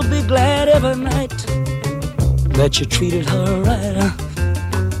 And you'll be glad every night that you treated her right.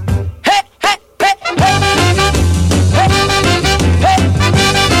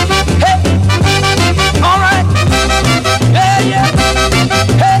 Baby, all right. Hey!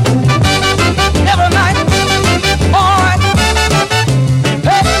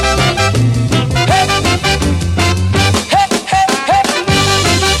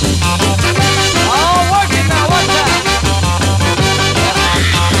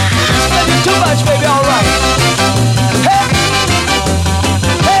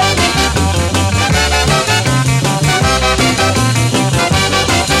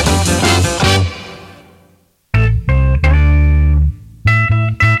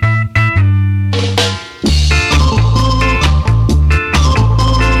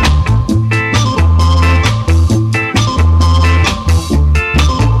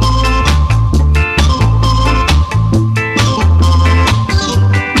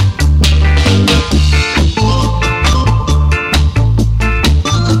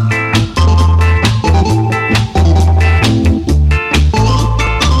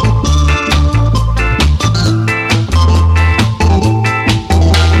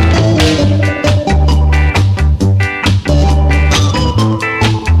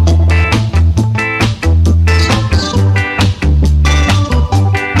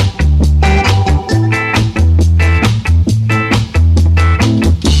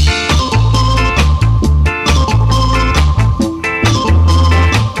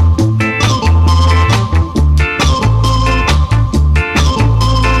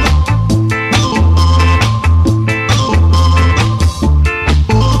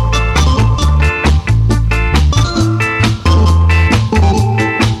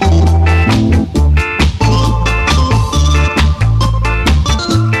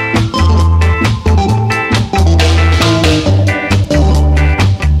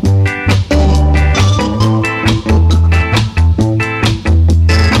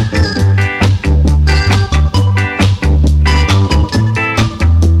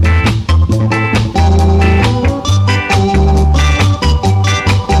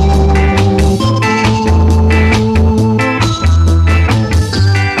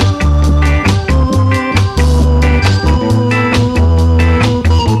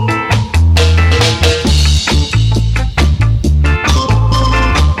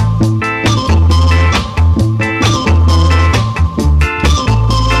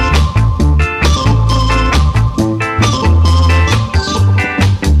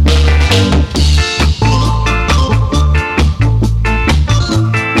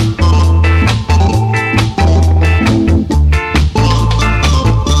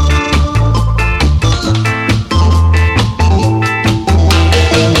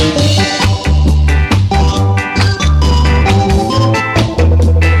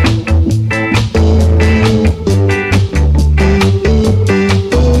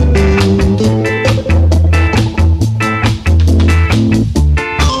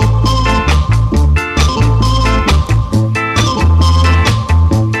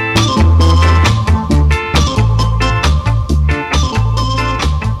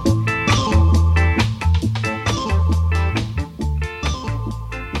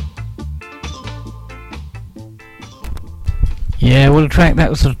 Yeah, well, the track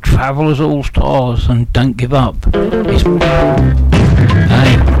that was the Travellers All Stars and Don't Give Up. Hey,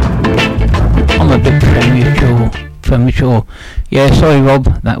 I'm a bit premature. Yeah, sorry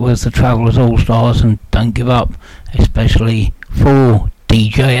Rob, that was the Travellers All Stars and Don't Give Up, especially for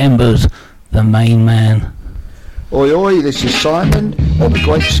DJ Embers, the main man. Oi oi, this is Simon on the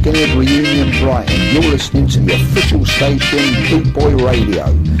Great Skinhead Reunion Brighton. You're listening to the official station Boot Boy Radio.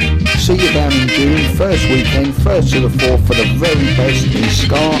 See you down in June, first weekend, 1st to the 4th for the very best in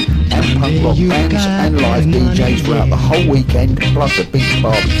ska and punk rock bands and live DJs throughout the whole weekend, plus a beach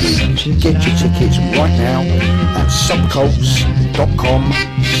barbecue. Get your tickets right now at subcults.com.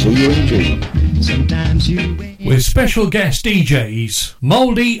 See you in June. With special guest DJs,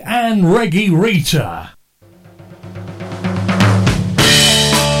 Mouldy and Reggie Rita.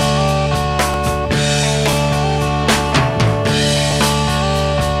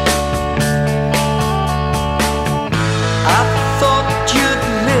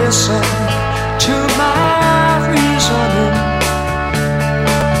 Listen to my reasoning,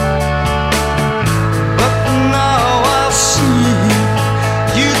 but now I see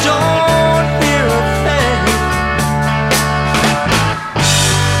you don't hear a thing.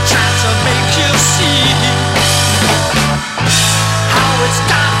 Try to make you see how it's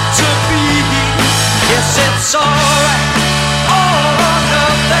got to be. Yes, it's alright, all or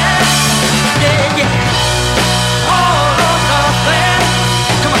nothing. Yeah, yeah, all or nothing.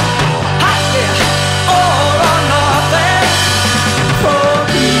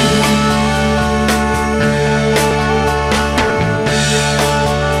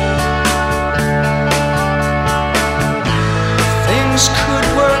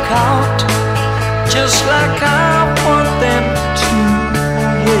 Just like I want them to,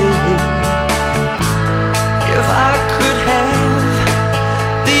 yeah. If I could have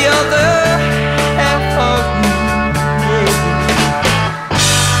the other half of you, yeah.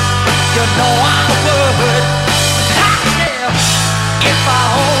 You know I would, yeah. If I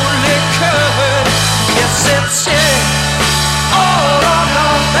only could. Yes, it's yeah. All or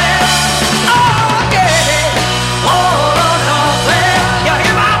nothing. Oh yeah. All or nothing. You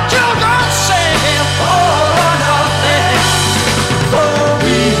hear my children sing. All or nothing for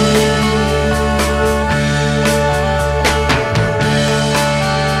me.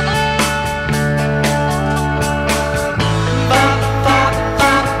 Ba ba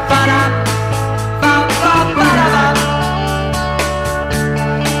ba ba da, ba ba ba da ba.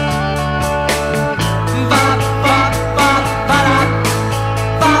 Ba ba ba ba da,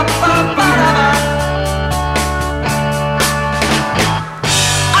 ba ba ba da ba.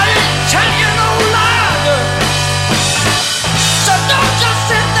 I didn't tell you no lie, so don't just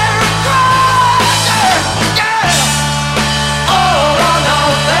sit there and cry, yeah. All or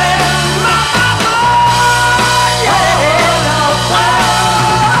nothing, ma ma ma, yeah. All or nothing,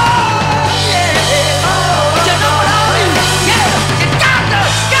 yeah. You know what I mean? Yeah. You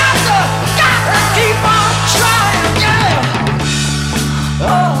gotta keep on trying, yeah.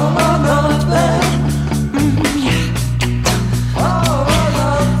 All or nothing, yeah. All or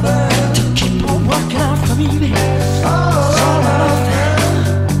nothing. To keep on working out for me, baby. All or nothing,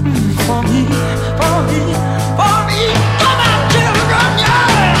 for me, for me, for me. For my children,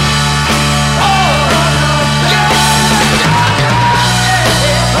 yeah. All or nothing, yeah, yeah,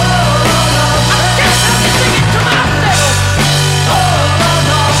 yeah. All or nothing. I guess I can sing it to myself. All or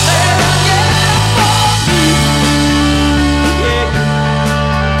nothing, yeah, for me, yeah.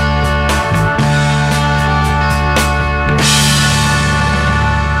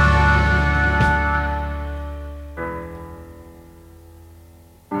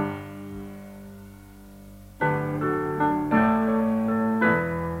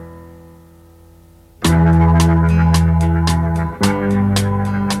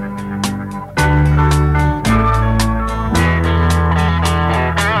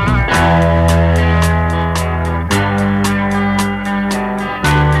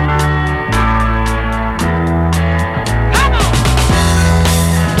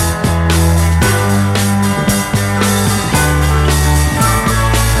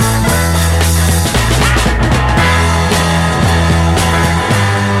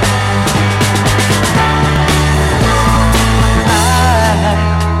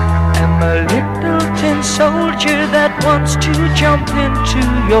 I'm a little tin soldier that wants to jump into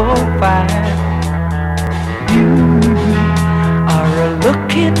your fire. You are a look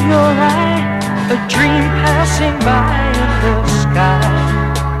in your eye, a dream passing by in the sky.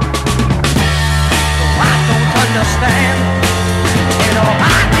 I don't understand. And all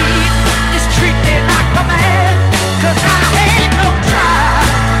I need is treat me like a man, 'cause I ain't no tribe.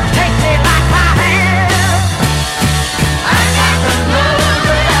 Take me like I am. I got the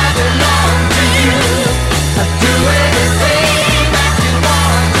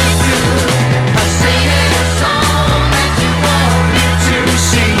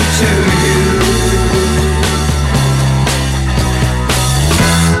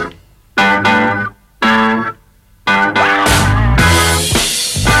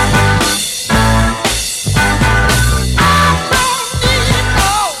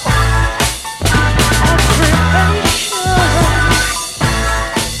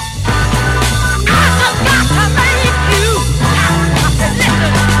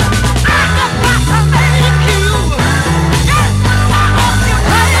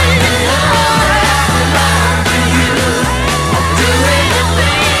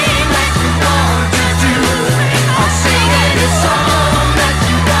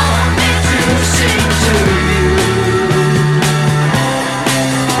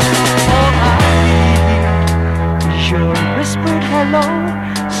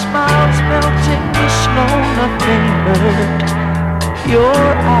smiles melt in the snow, nothing but your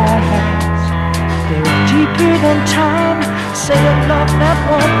eyes. They're deeper than time, say a love that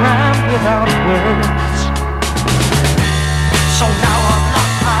won't rhyme without words. So now I'm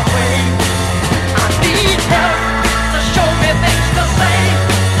lost my way, I need help to show me things to say.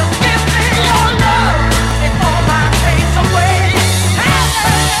 Just give me your love before my days away.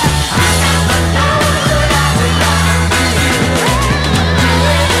 I never know that I belong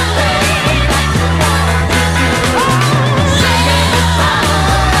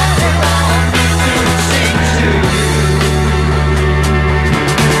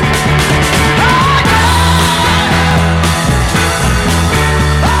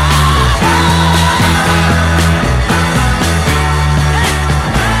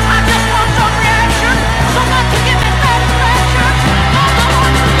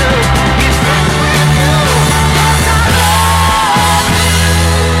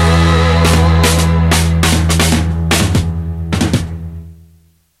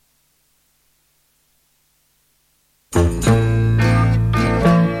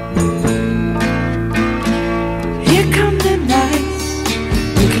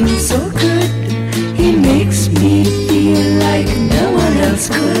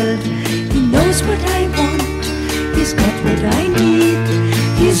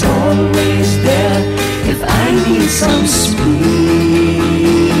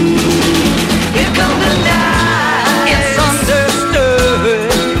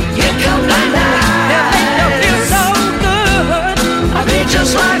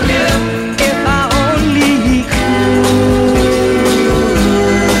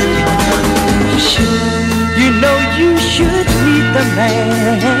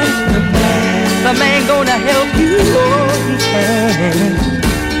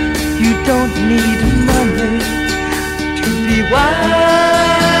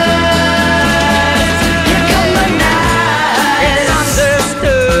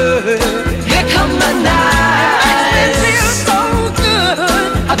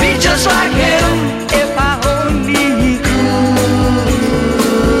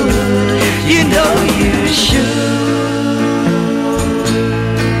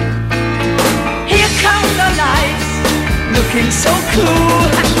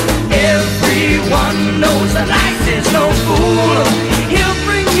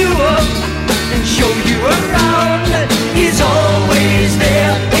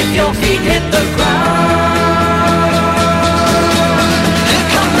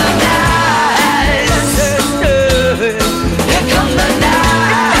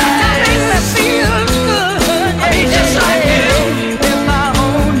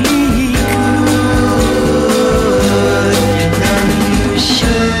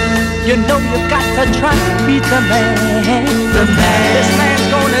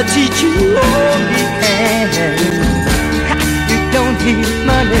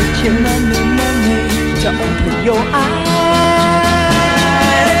to you.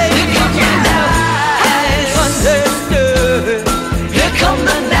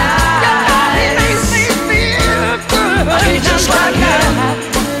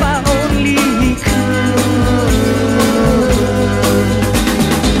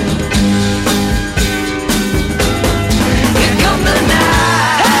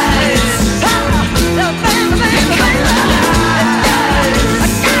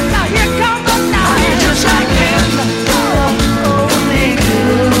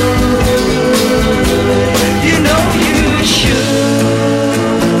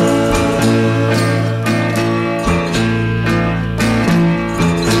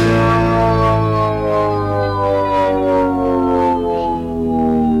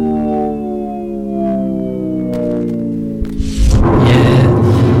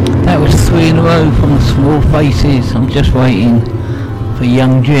 Faces. I'm just waiting for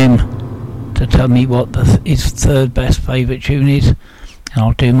young Jim to tell me what his third best favourite tune is, and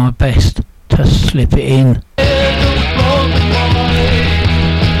I'll do my best to slip it in.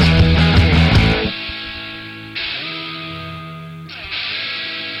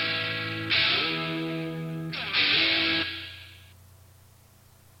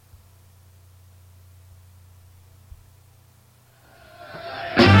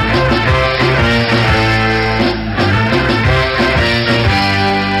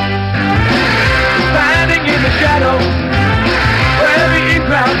 Where the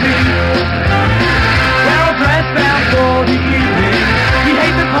crowd be, well dressed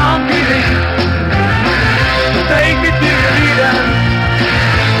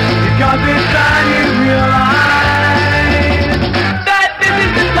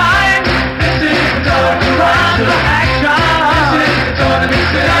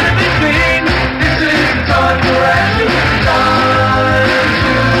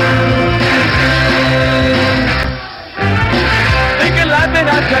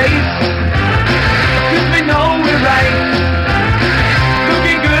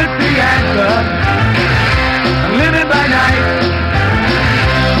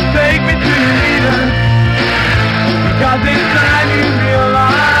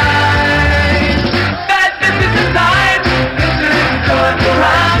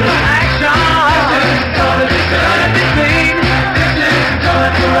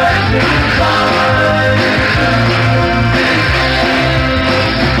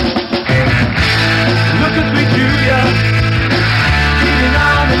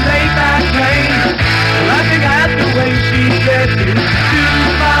She said she's too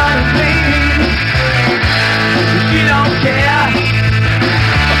fine clean. She don't care,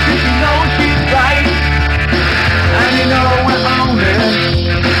 because she knows she's right. And you know we're only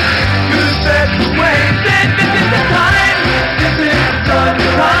two steps away. Said this is the time. This is the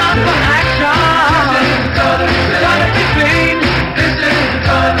time for action. This is the gotta be clean. This is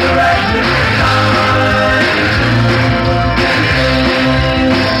the direction.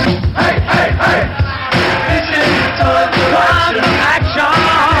 Hey, hey, hey. This is the time for action.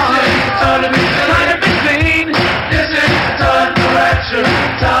 This is gotta be clean. This is the direction.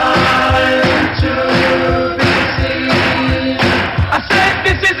 Time to be seen. I said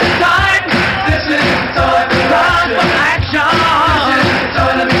this is the time. This is the time for action.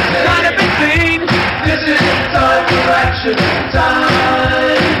 This is gotta be clean. This is the direction.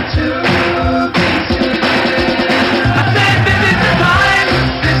 Time to be seen. I said this is the time.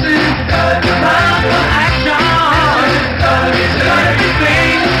 This is the time for action. This is gotta be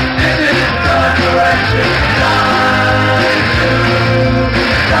clean. This is the direction. Time to be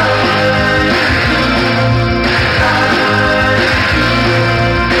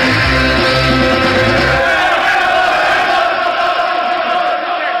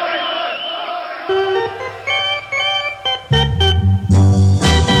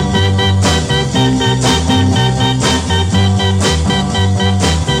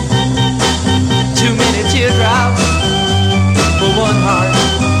Too many teardrops for one heart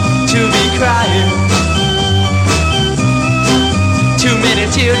to be crying. Too many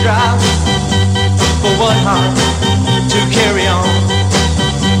teardrops for one heart to carry on.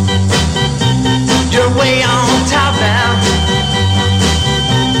 You're way on top now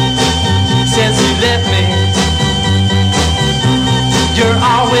since you left me. You're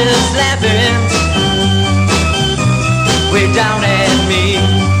always laughing way down at me.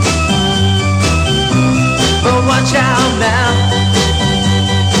 But watch out now,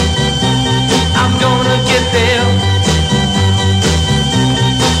 I'm gonna get there.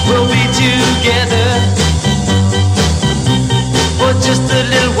 We'll be together for just a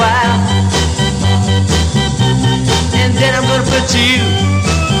little while, and then I'm gonna put you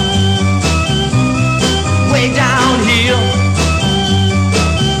way down here,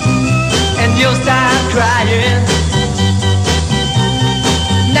 and you'll start crying.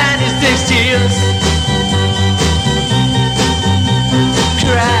 96 tears.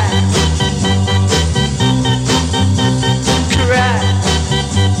 Cry, cry.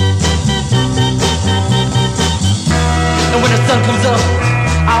 And when the sun comes up,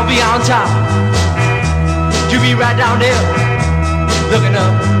 I'll be on top. You'll be right down there, looking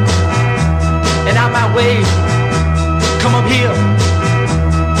up. And I might wave, come up here,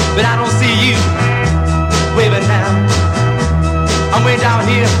 but I don't see you waving now. I'm way down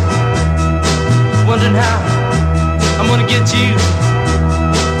here, wondering how I'm gonna get you.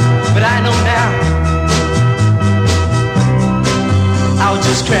 But I know now, I'll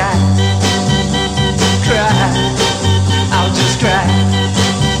just cry, cry, I'll just cry.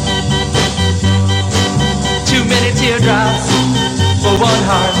 Too many teardrops for one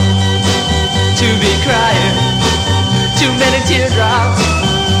heart to be crying. Too many teardrops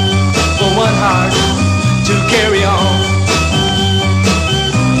for one heart to carry on.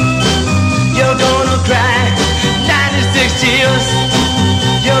 You're gonna cry 96 tears.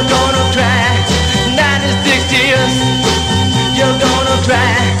 You're gonna cry 96 tears. You're gonna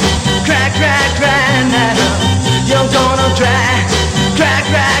cry, cry, cry, cry now. You're gonna cry, cry,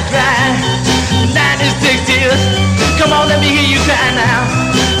 cry, cry 96 tears. Come on, let me hear you cry now.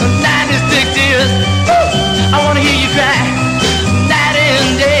 96 tears. Woo! I wanna hear you cry night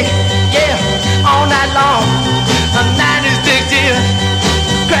and day, yeah, all night long. 96 tears.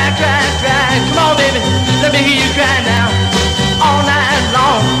 Cry, cry, cry. Come on, baby, let me hear you cry now. All night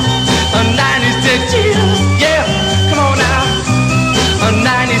long, 96 tears, yeah, come on now,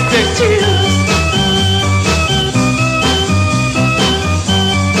 96 tears.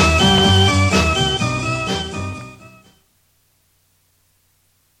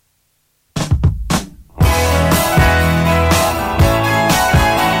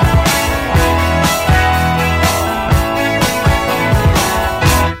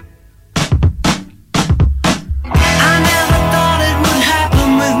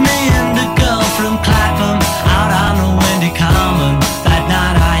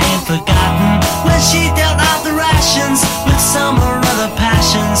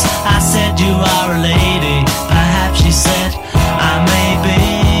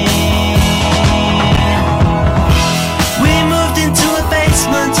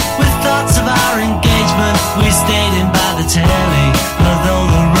 telly. Although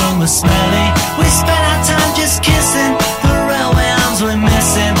the room was smelly, we spent our time just kissing.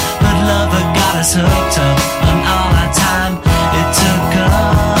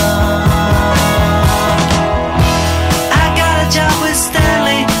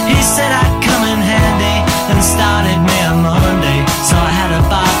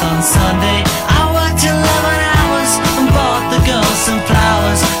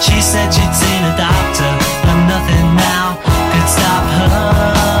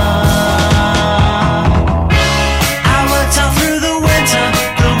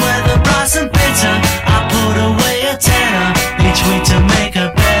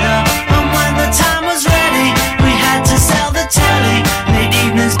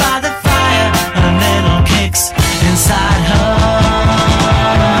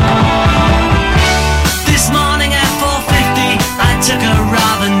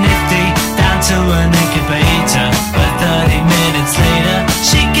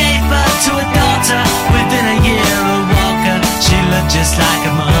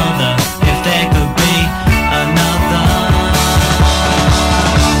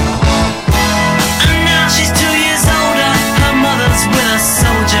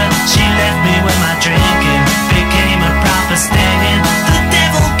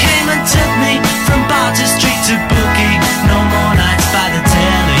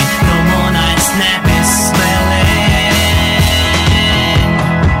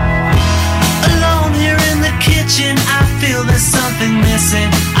 said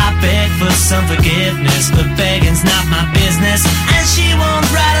I beg for some forgiveness, but begging's not my business. And she won't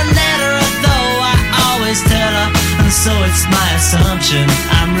write a letter, although I always tell her. And so it's my assumption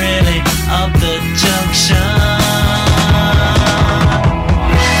I'm really up the junction.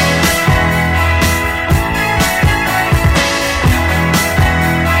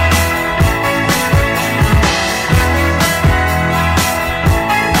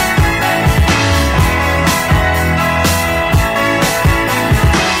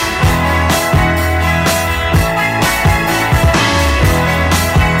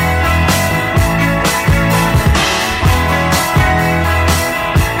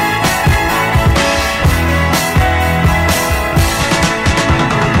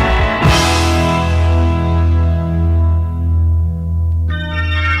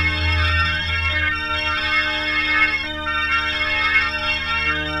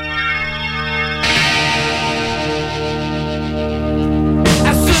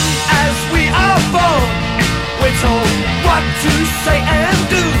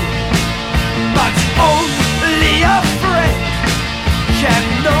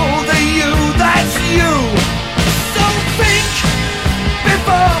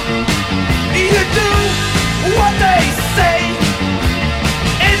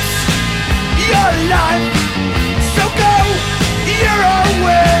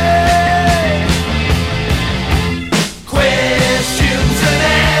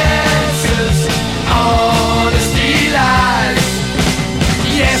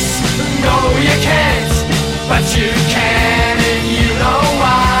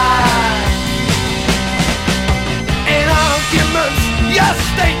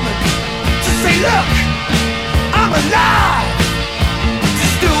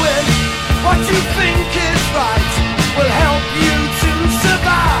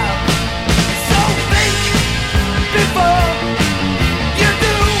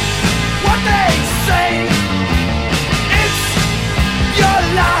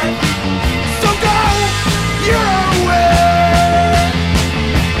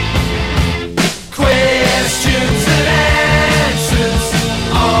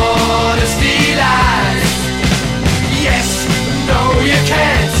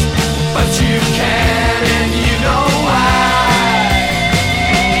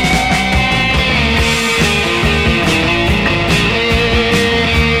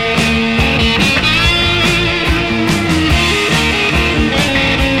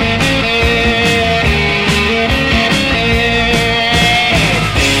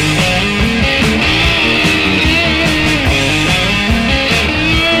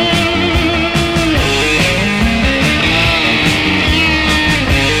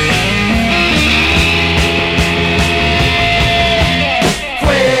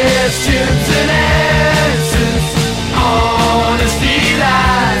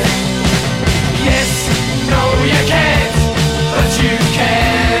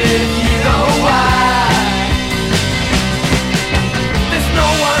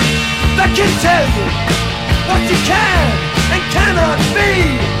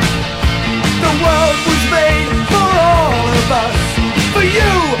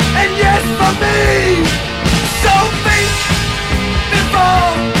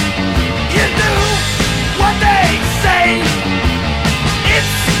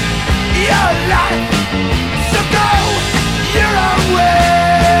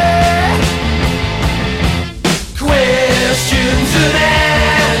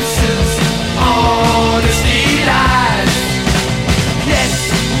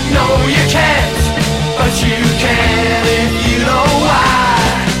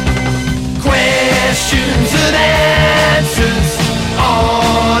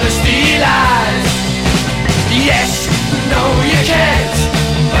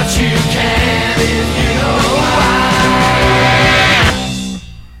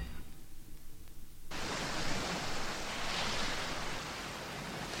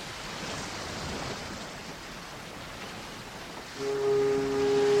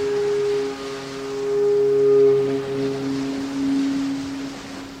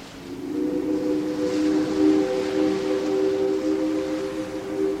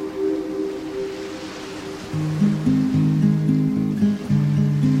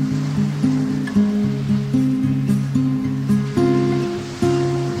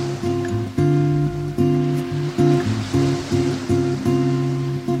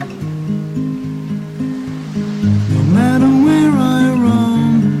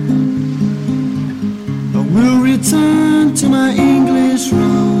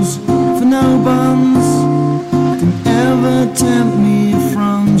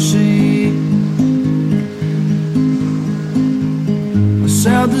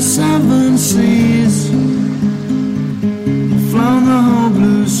 the 7 seas, flown the whole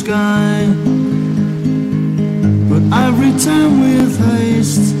blue sky, but I've returned with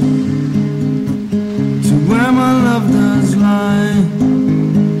haste to where my love does lie.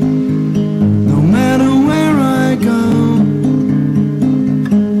 No matter where I go,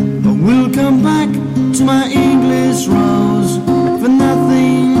 I will come back to my English rose, for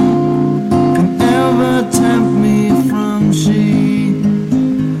nothing can ever tempt me from she.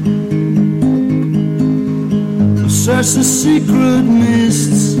 I've searched the secret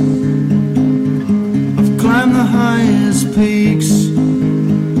mists, I've climbed the highest peaks,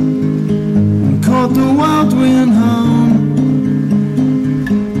 and caught the wild wind home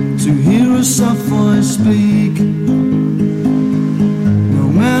to hear a soft voice speak. No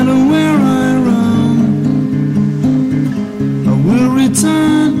matter where I roam, I will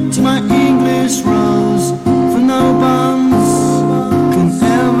return to my English rose, for no bonds can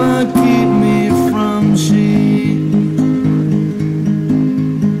ever keep me from she.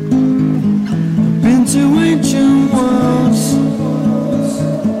 I've been to ancient worlds,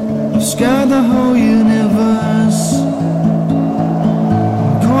 I've scoured the whole universe,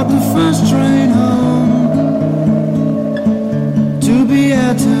 caught the first train home to be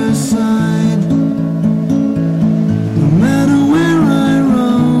at her side. No matter where I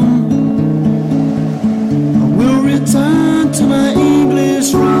roam, I will return to my English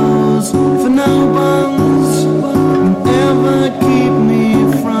rose, for no bonds can ever keep me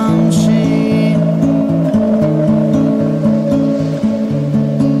from she.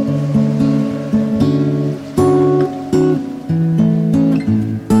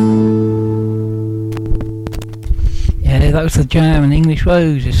 Yeah, that was the Jam and English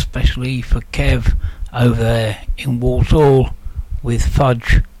Rose, especially for Kev over there in Walsall with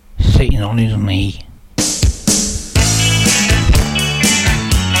Fudge sitting on his knee.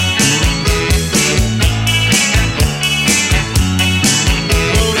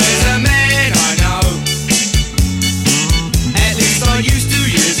 Well, there's a man I know, at least I used to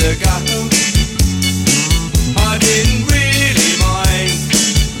years ago. I didn't really mind,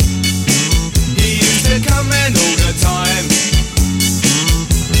 he used to come round all the time.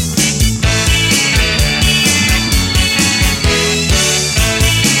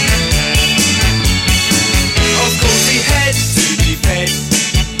 Of course he had to be fed,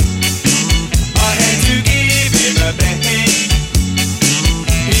 I had to give him a bed.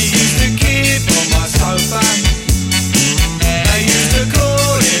 He used to keep on my sofa, they used to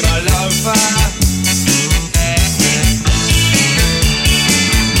call him a loafer.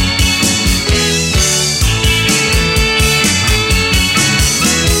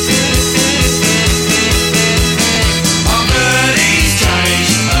 I've heard he's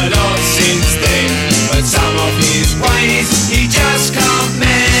changed a lot since then, but some of his ways he just can't mend.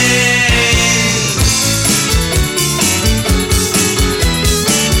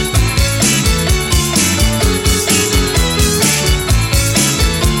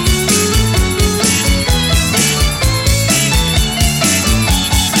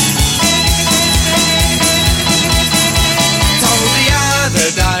 Told the other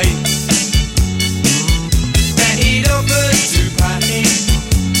day that he'd offered to pay.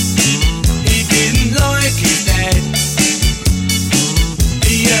 He didn't like his dad,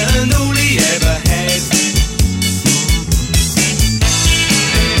 he earned all he ever had.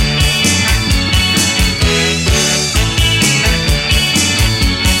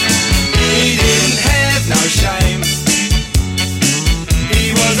 He didn't have no shame, he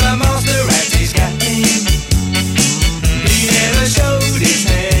was a master at his game. He never showed his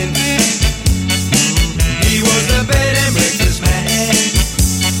hand, he was the bed and breakfast man.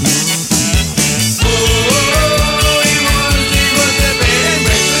 Oh, he was the bed and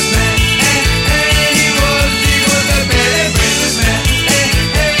breakfast man. He was the bed and breakfast man.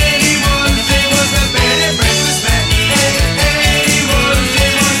 He was the bed and breakfast man. He was the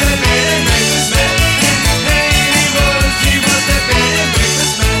bed and breakfast man. He was the bed and breakfast man. He was the bed and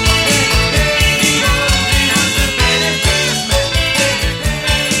breakfast man.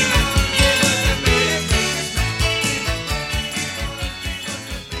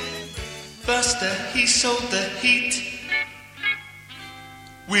 Buster, he sold the heat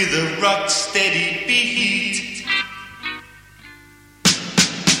with a rock steady beat.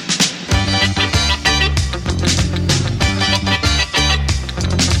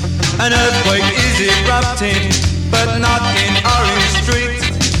 An earthquake is erupting, but not in Orange Street.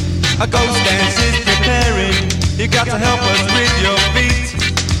 A ghost dance is preparing, you got to help us with your feet.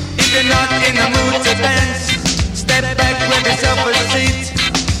 If you're not in the mood to dance, step back, grab yourself a seat.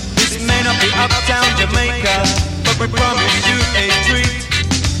 This may not be uptown Jamaica, but we promise you a treat.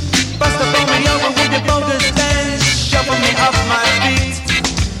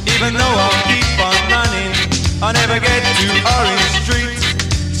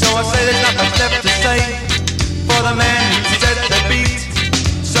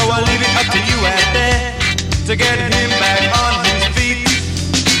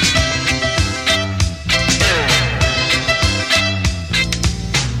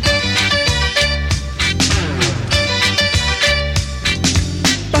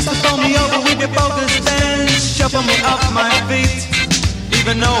 shuffle me off my feet.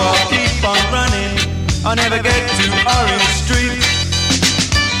 Even though I keep on running, I'll never get to Orange Street.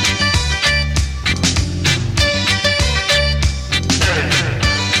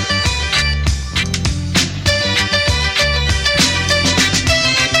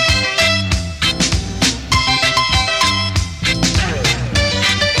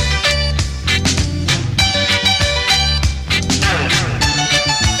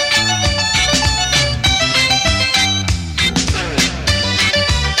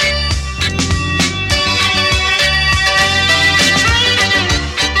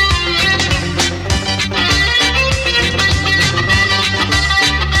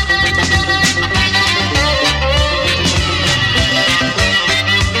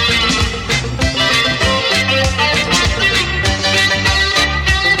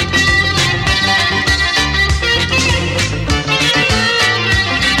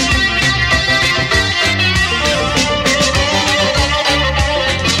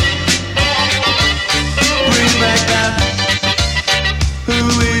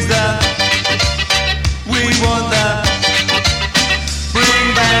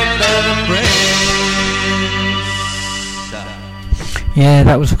 Yeah,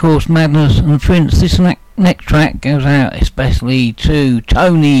 that was of course Madness and Prince. This next track goes out especially to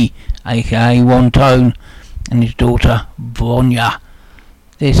Tony, aka One Tone, and his daughter Bronya.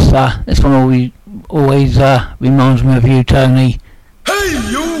 This one always reminds me of you, Tony. Hey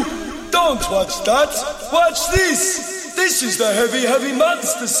you! Don't watch that! Watch this! This is the heavy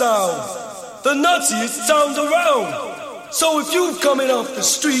monster sound! The nuttiest sound around! So if you're coming off the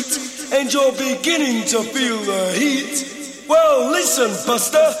street and you're beginning to feel the heat, well, listen,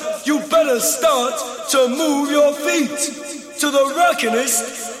 Buster, you better start to move your feet to the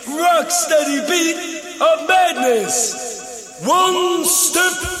rockinest, rock-steady beat of madness. One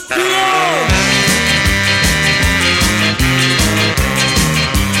step beyond.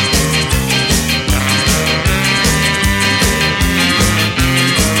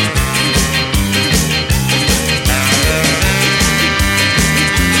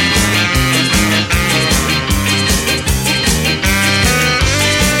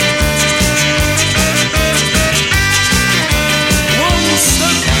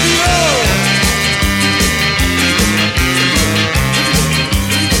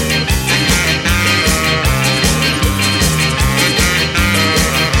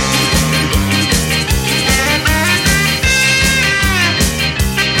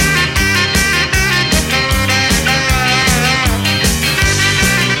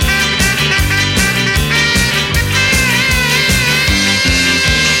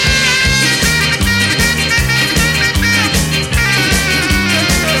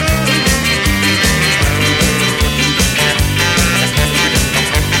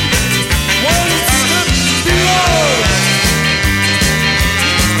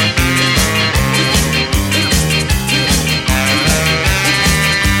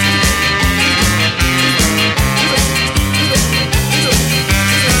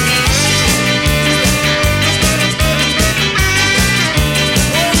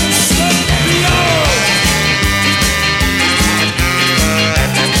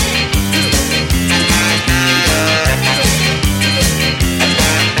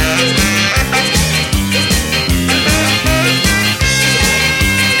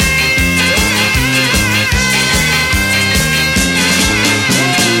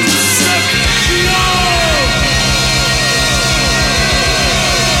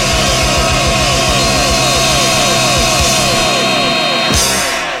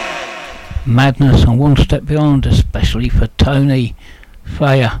 Madness and One Step Beyond, especially for Tony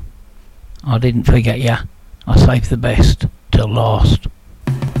Freya. I didn't forget ya. I saved the best till last.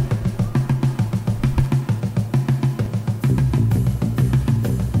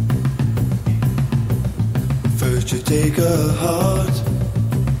 First you take a heart,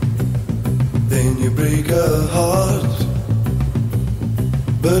 then you break a heart.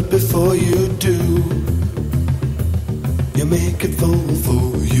 But before you do, you make it fall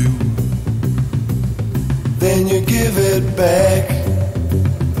for you. Then you give it back.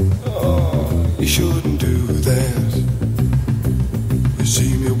 Oh, you shouldn't do that. You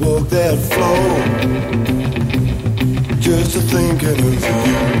see me walk that floor, just a thinking of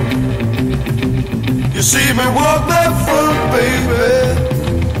you. You see me walk that floor, baby,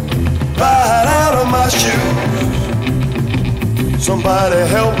 right out of my shoes. Somebody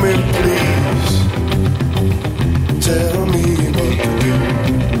help me, please. Tell me what to do.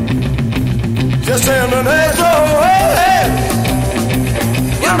 Just send an SOS.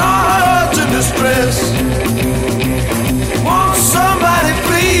 You're not in distress. Won't somebody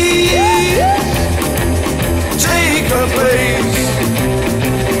please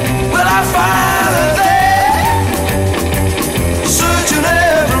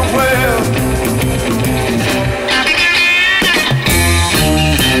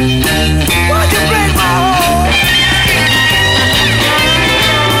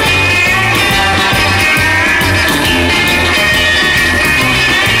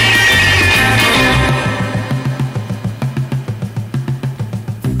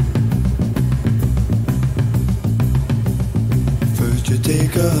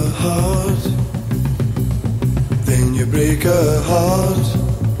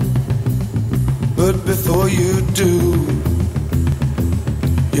before you do,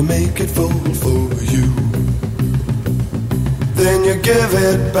 you make it fall for you. Then you give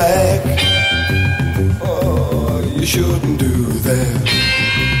it back. Oh, you shouldn't do that.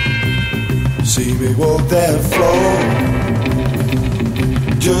 See me walk that floor,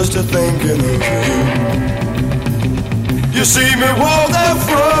 just a thinking of you. You see me walk that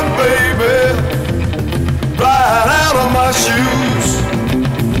floor, baby, right out of my shoes.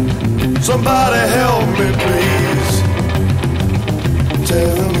 Somebody help me, please.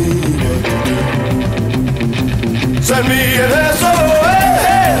 Tell me what to do. Send me an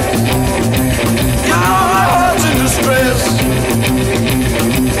SOS. Your heart's in distress.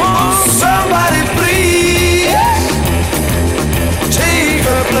 Won't somebody please take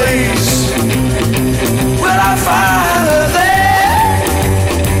her place? Will I find her there?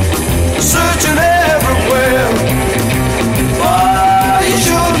 Searching everywhere. Oh, you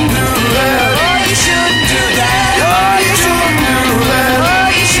shouldn't do that. Oh, you shouldn't do that. Oh, you shouldn't do that. Oh,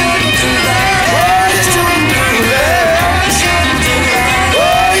 you shouldn't do that. Oh, you shouldn't do that. Oh, you shouldn't do that.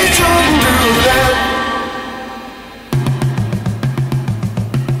 Oh, you shouldn't do that.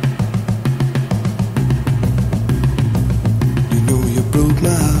 You know you broke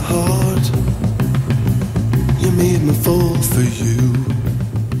my heart. You made me fall for you.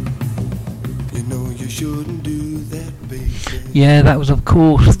 You know you shouldn't do that, baby. Yeah, that was of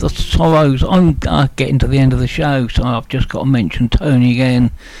course the Sorrows. I'm getting to the end of the show, so I've just got to mention Tony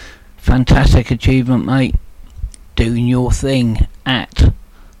again. Fantastic achievement, mate. Doing your thing at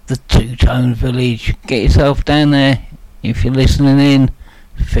the Two Tone Village. Get yourself down there if you're listening in.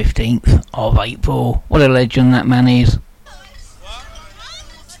 15th of April. What a legend that man is.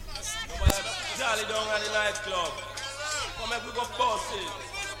 Charlie down at the nightclub. Come here, we go boss it.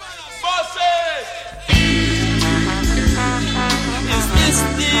 Boss it! Is this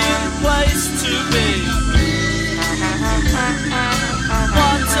the place to be?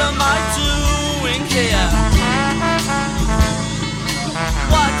 What am I doing here?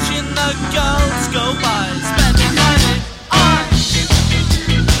 Watching the girls go by, spending money on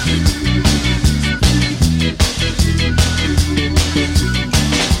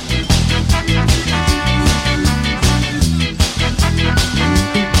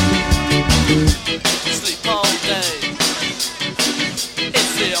sleep all day.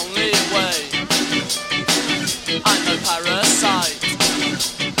 It's the only way. I'm a parasite.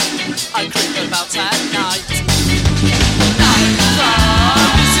 I creep about at night.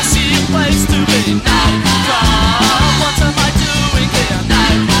 Nightclub, is this the place to be? Nightclub, what am I doing here?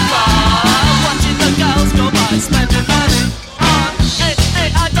 Nightclub, watching the girls go by, spending money on. Hey,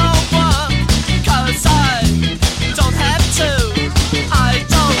 I don't work, 'cause I don't have to. I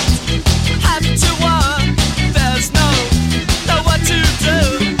don't have to work. There's nowhere to do.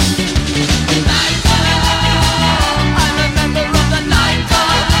 Nightclub, I'm a member of the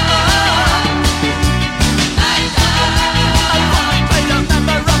nightclub. Nightclub, I'm fully paid a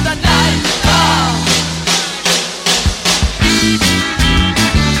member of the nightclub.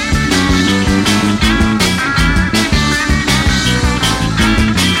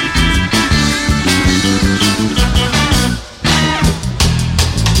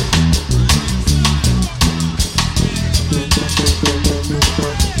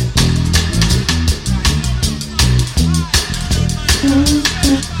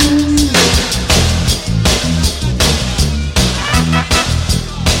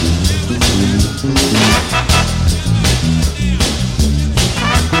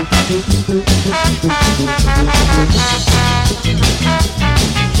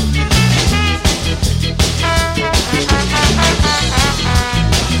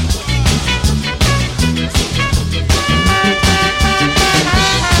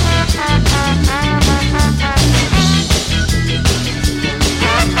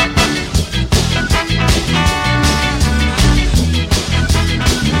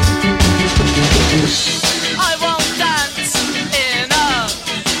 I won't dance in a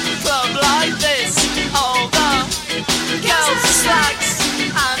club like this. All the girls are slags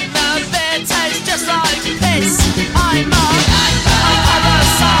and the beer tastes just like piss. I'm a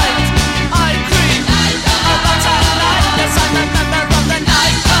parasite. I creep about at night. Yes, I'm a member of the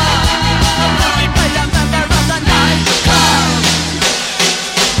nightclub. I'm fully paid a member of the nightclub.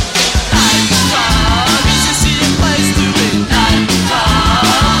 Nightclub, is this the place to be? Nightclub,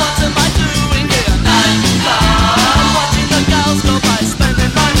 what am I doing here? Nightclub, watching the girls go by,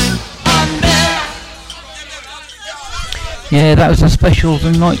 spending money on beer. Yeah, that was the specials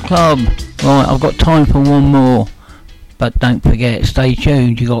and nightclub. Right, I've got time for one more. But don't forget, stay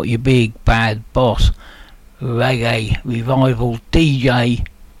tuned. You got your big bad boss reggae revival DJ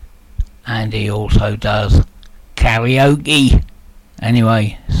and he also does karaoke.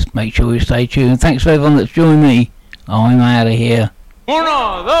 Anyway, make sure you stay tuned. Thanks for everyone that's joined me. I'm out of here. 1, 2,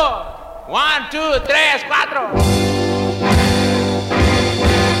 1, 2, 3, 4.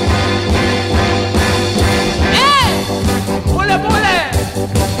 Pule, pule!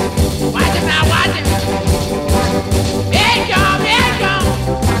 Watch it now, watch it! Here it come, here it come!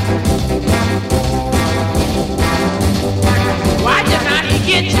 Watch it now, he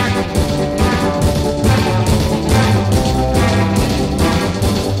get you!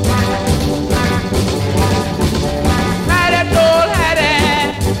 Hattie told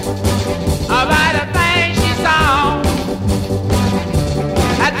Hattie about the thing she saw.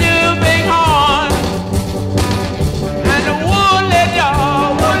 I do big horn. And the woolly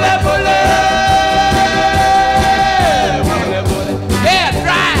dog, woolly, woolly, woolly, woolly, yeah,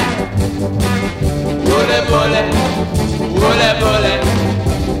 dry. Woolly, woolly, woolly, woolly,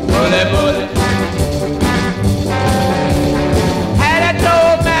 woolly, woolly. Had I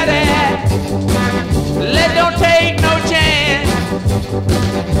told Maddie, let don't take no chance.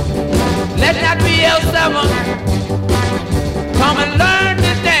 Let not be L7. Come and learn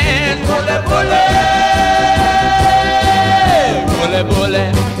to dance, woolly, woolly. Bully, bully,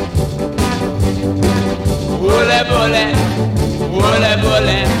 bully, bully, bully,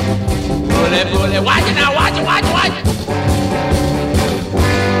 bully, bully, bully. Watch it now, watch it, watch it, watch it.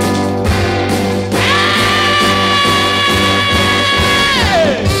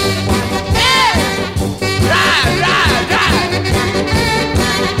 Hey! Hey! Ride, ride, ride.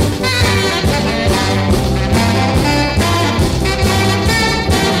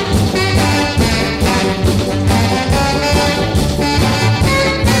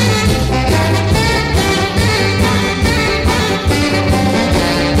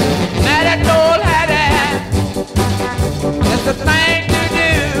 The thing to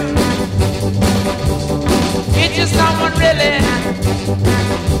do. Get you someone really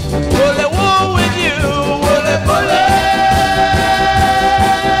woolly wool with you. Woolly, woolly,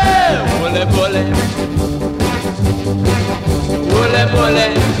 woolly, woolly, woolly, woolly,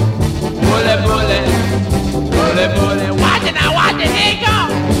 woolly, woolly, woolly, woolly. Watch it now, watch it, here you go.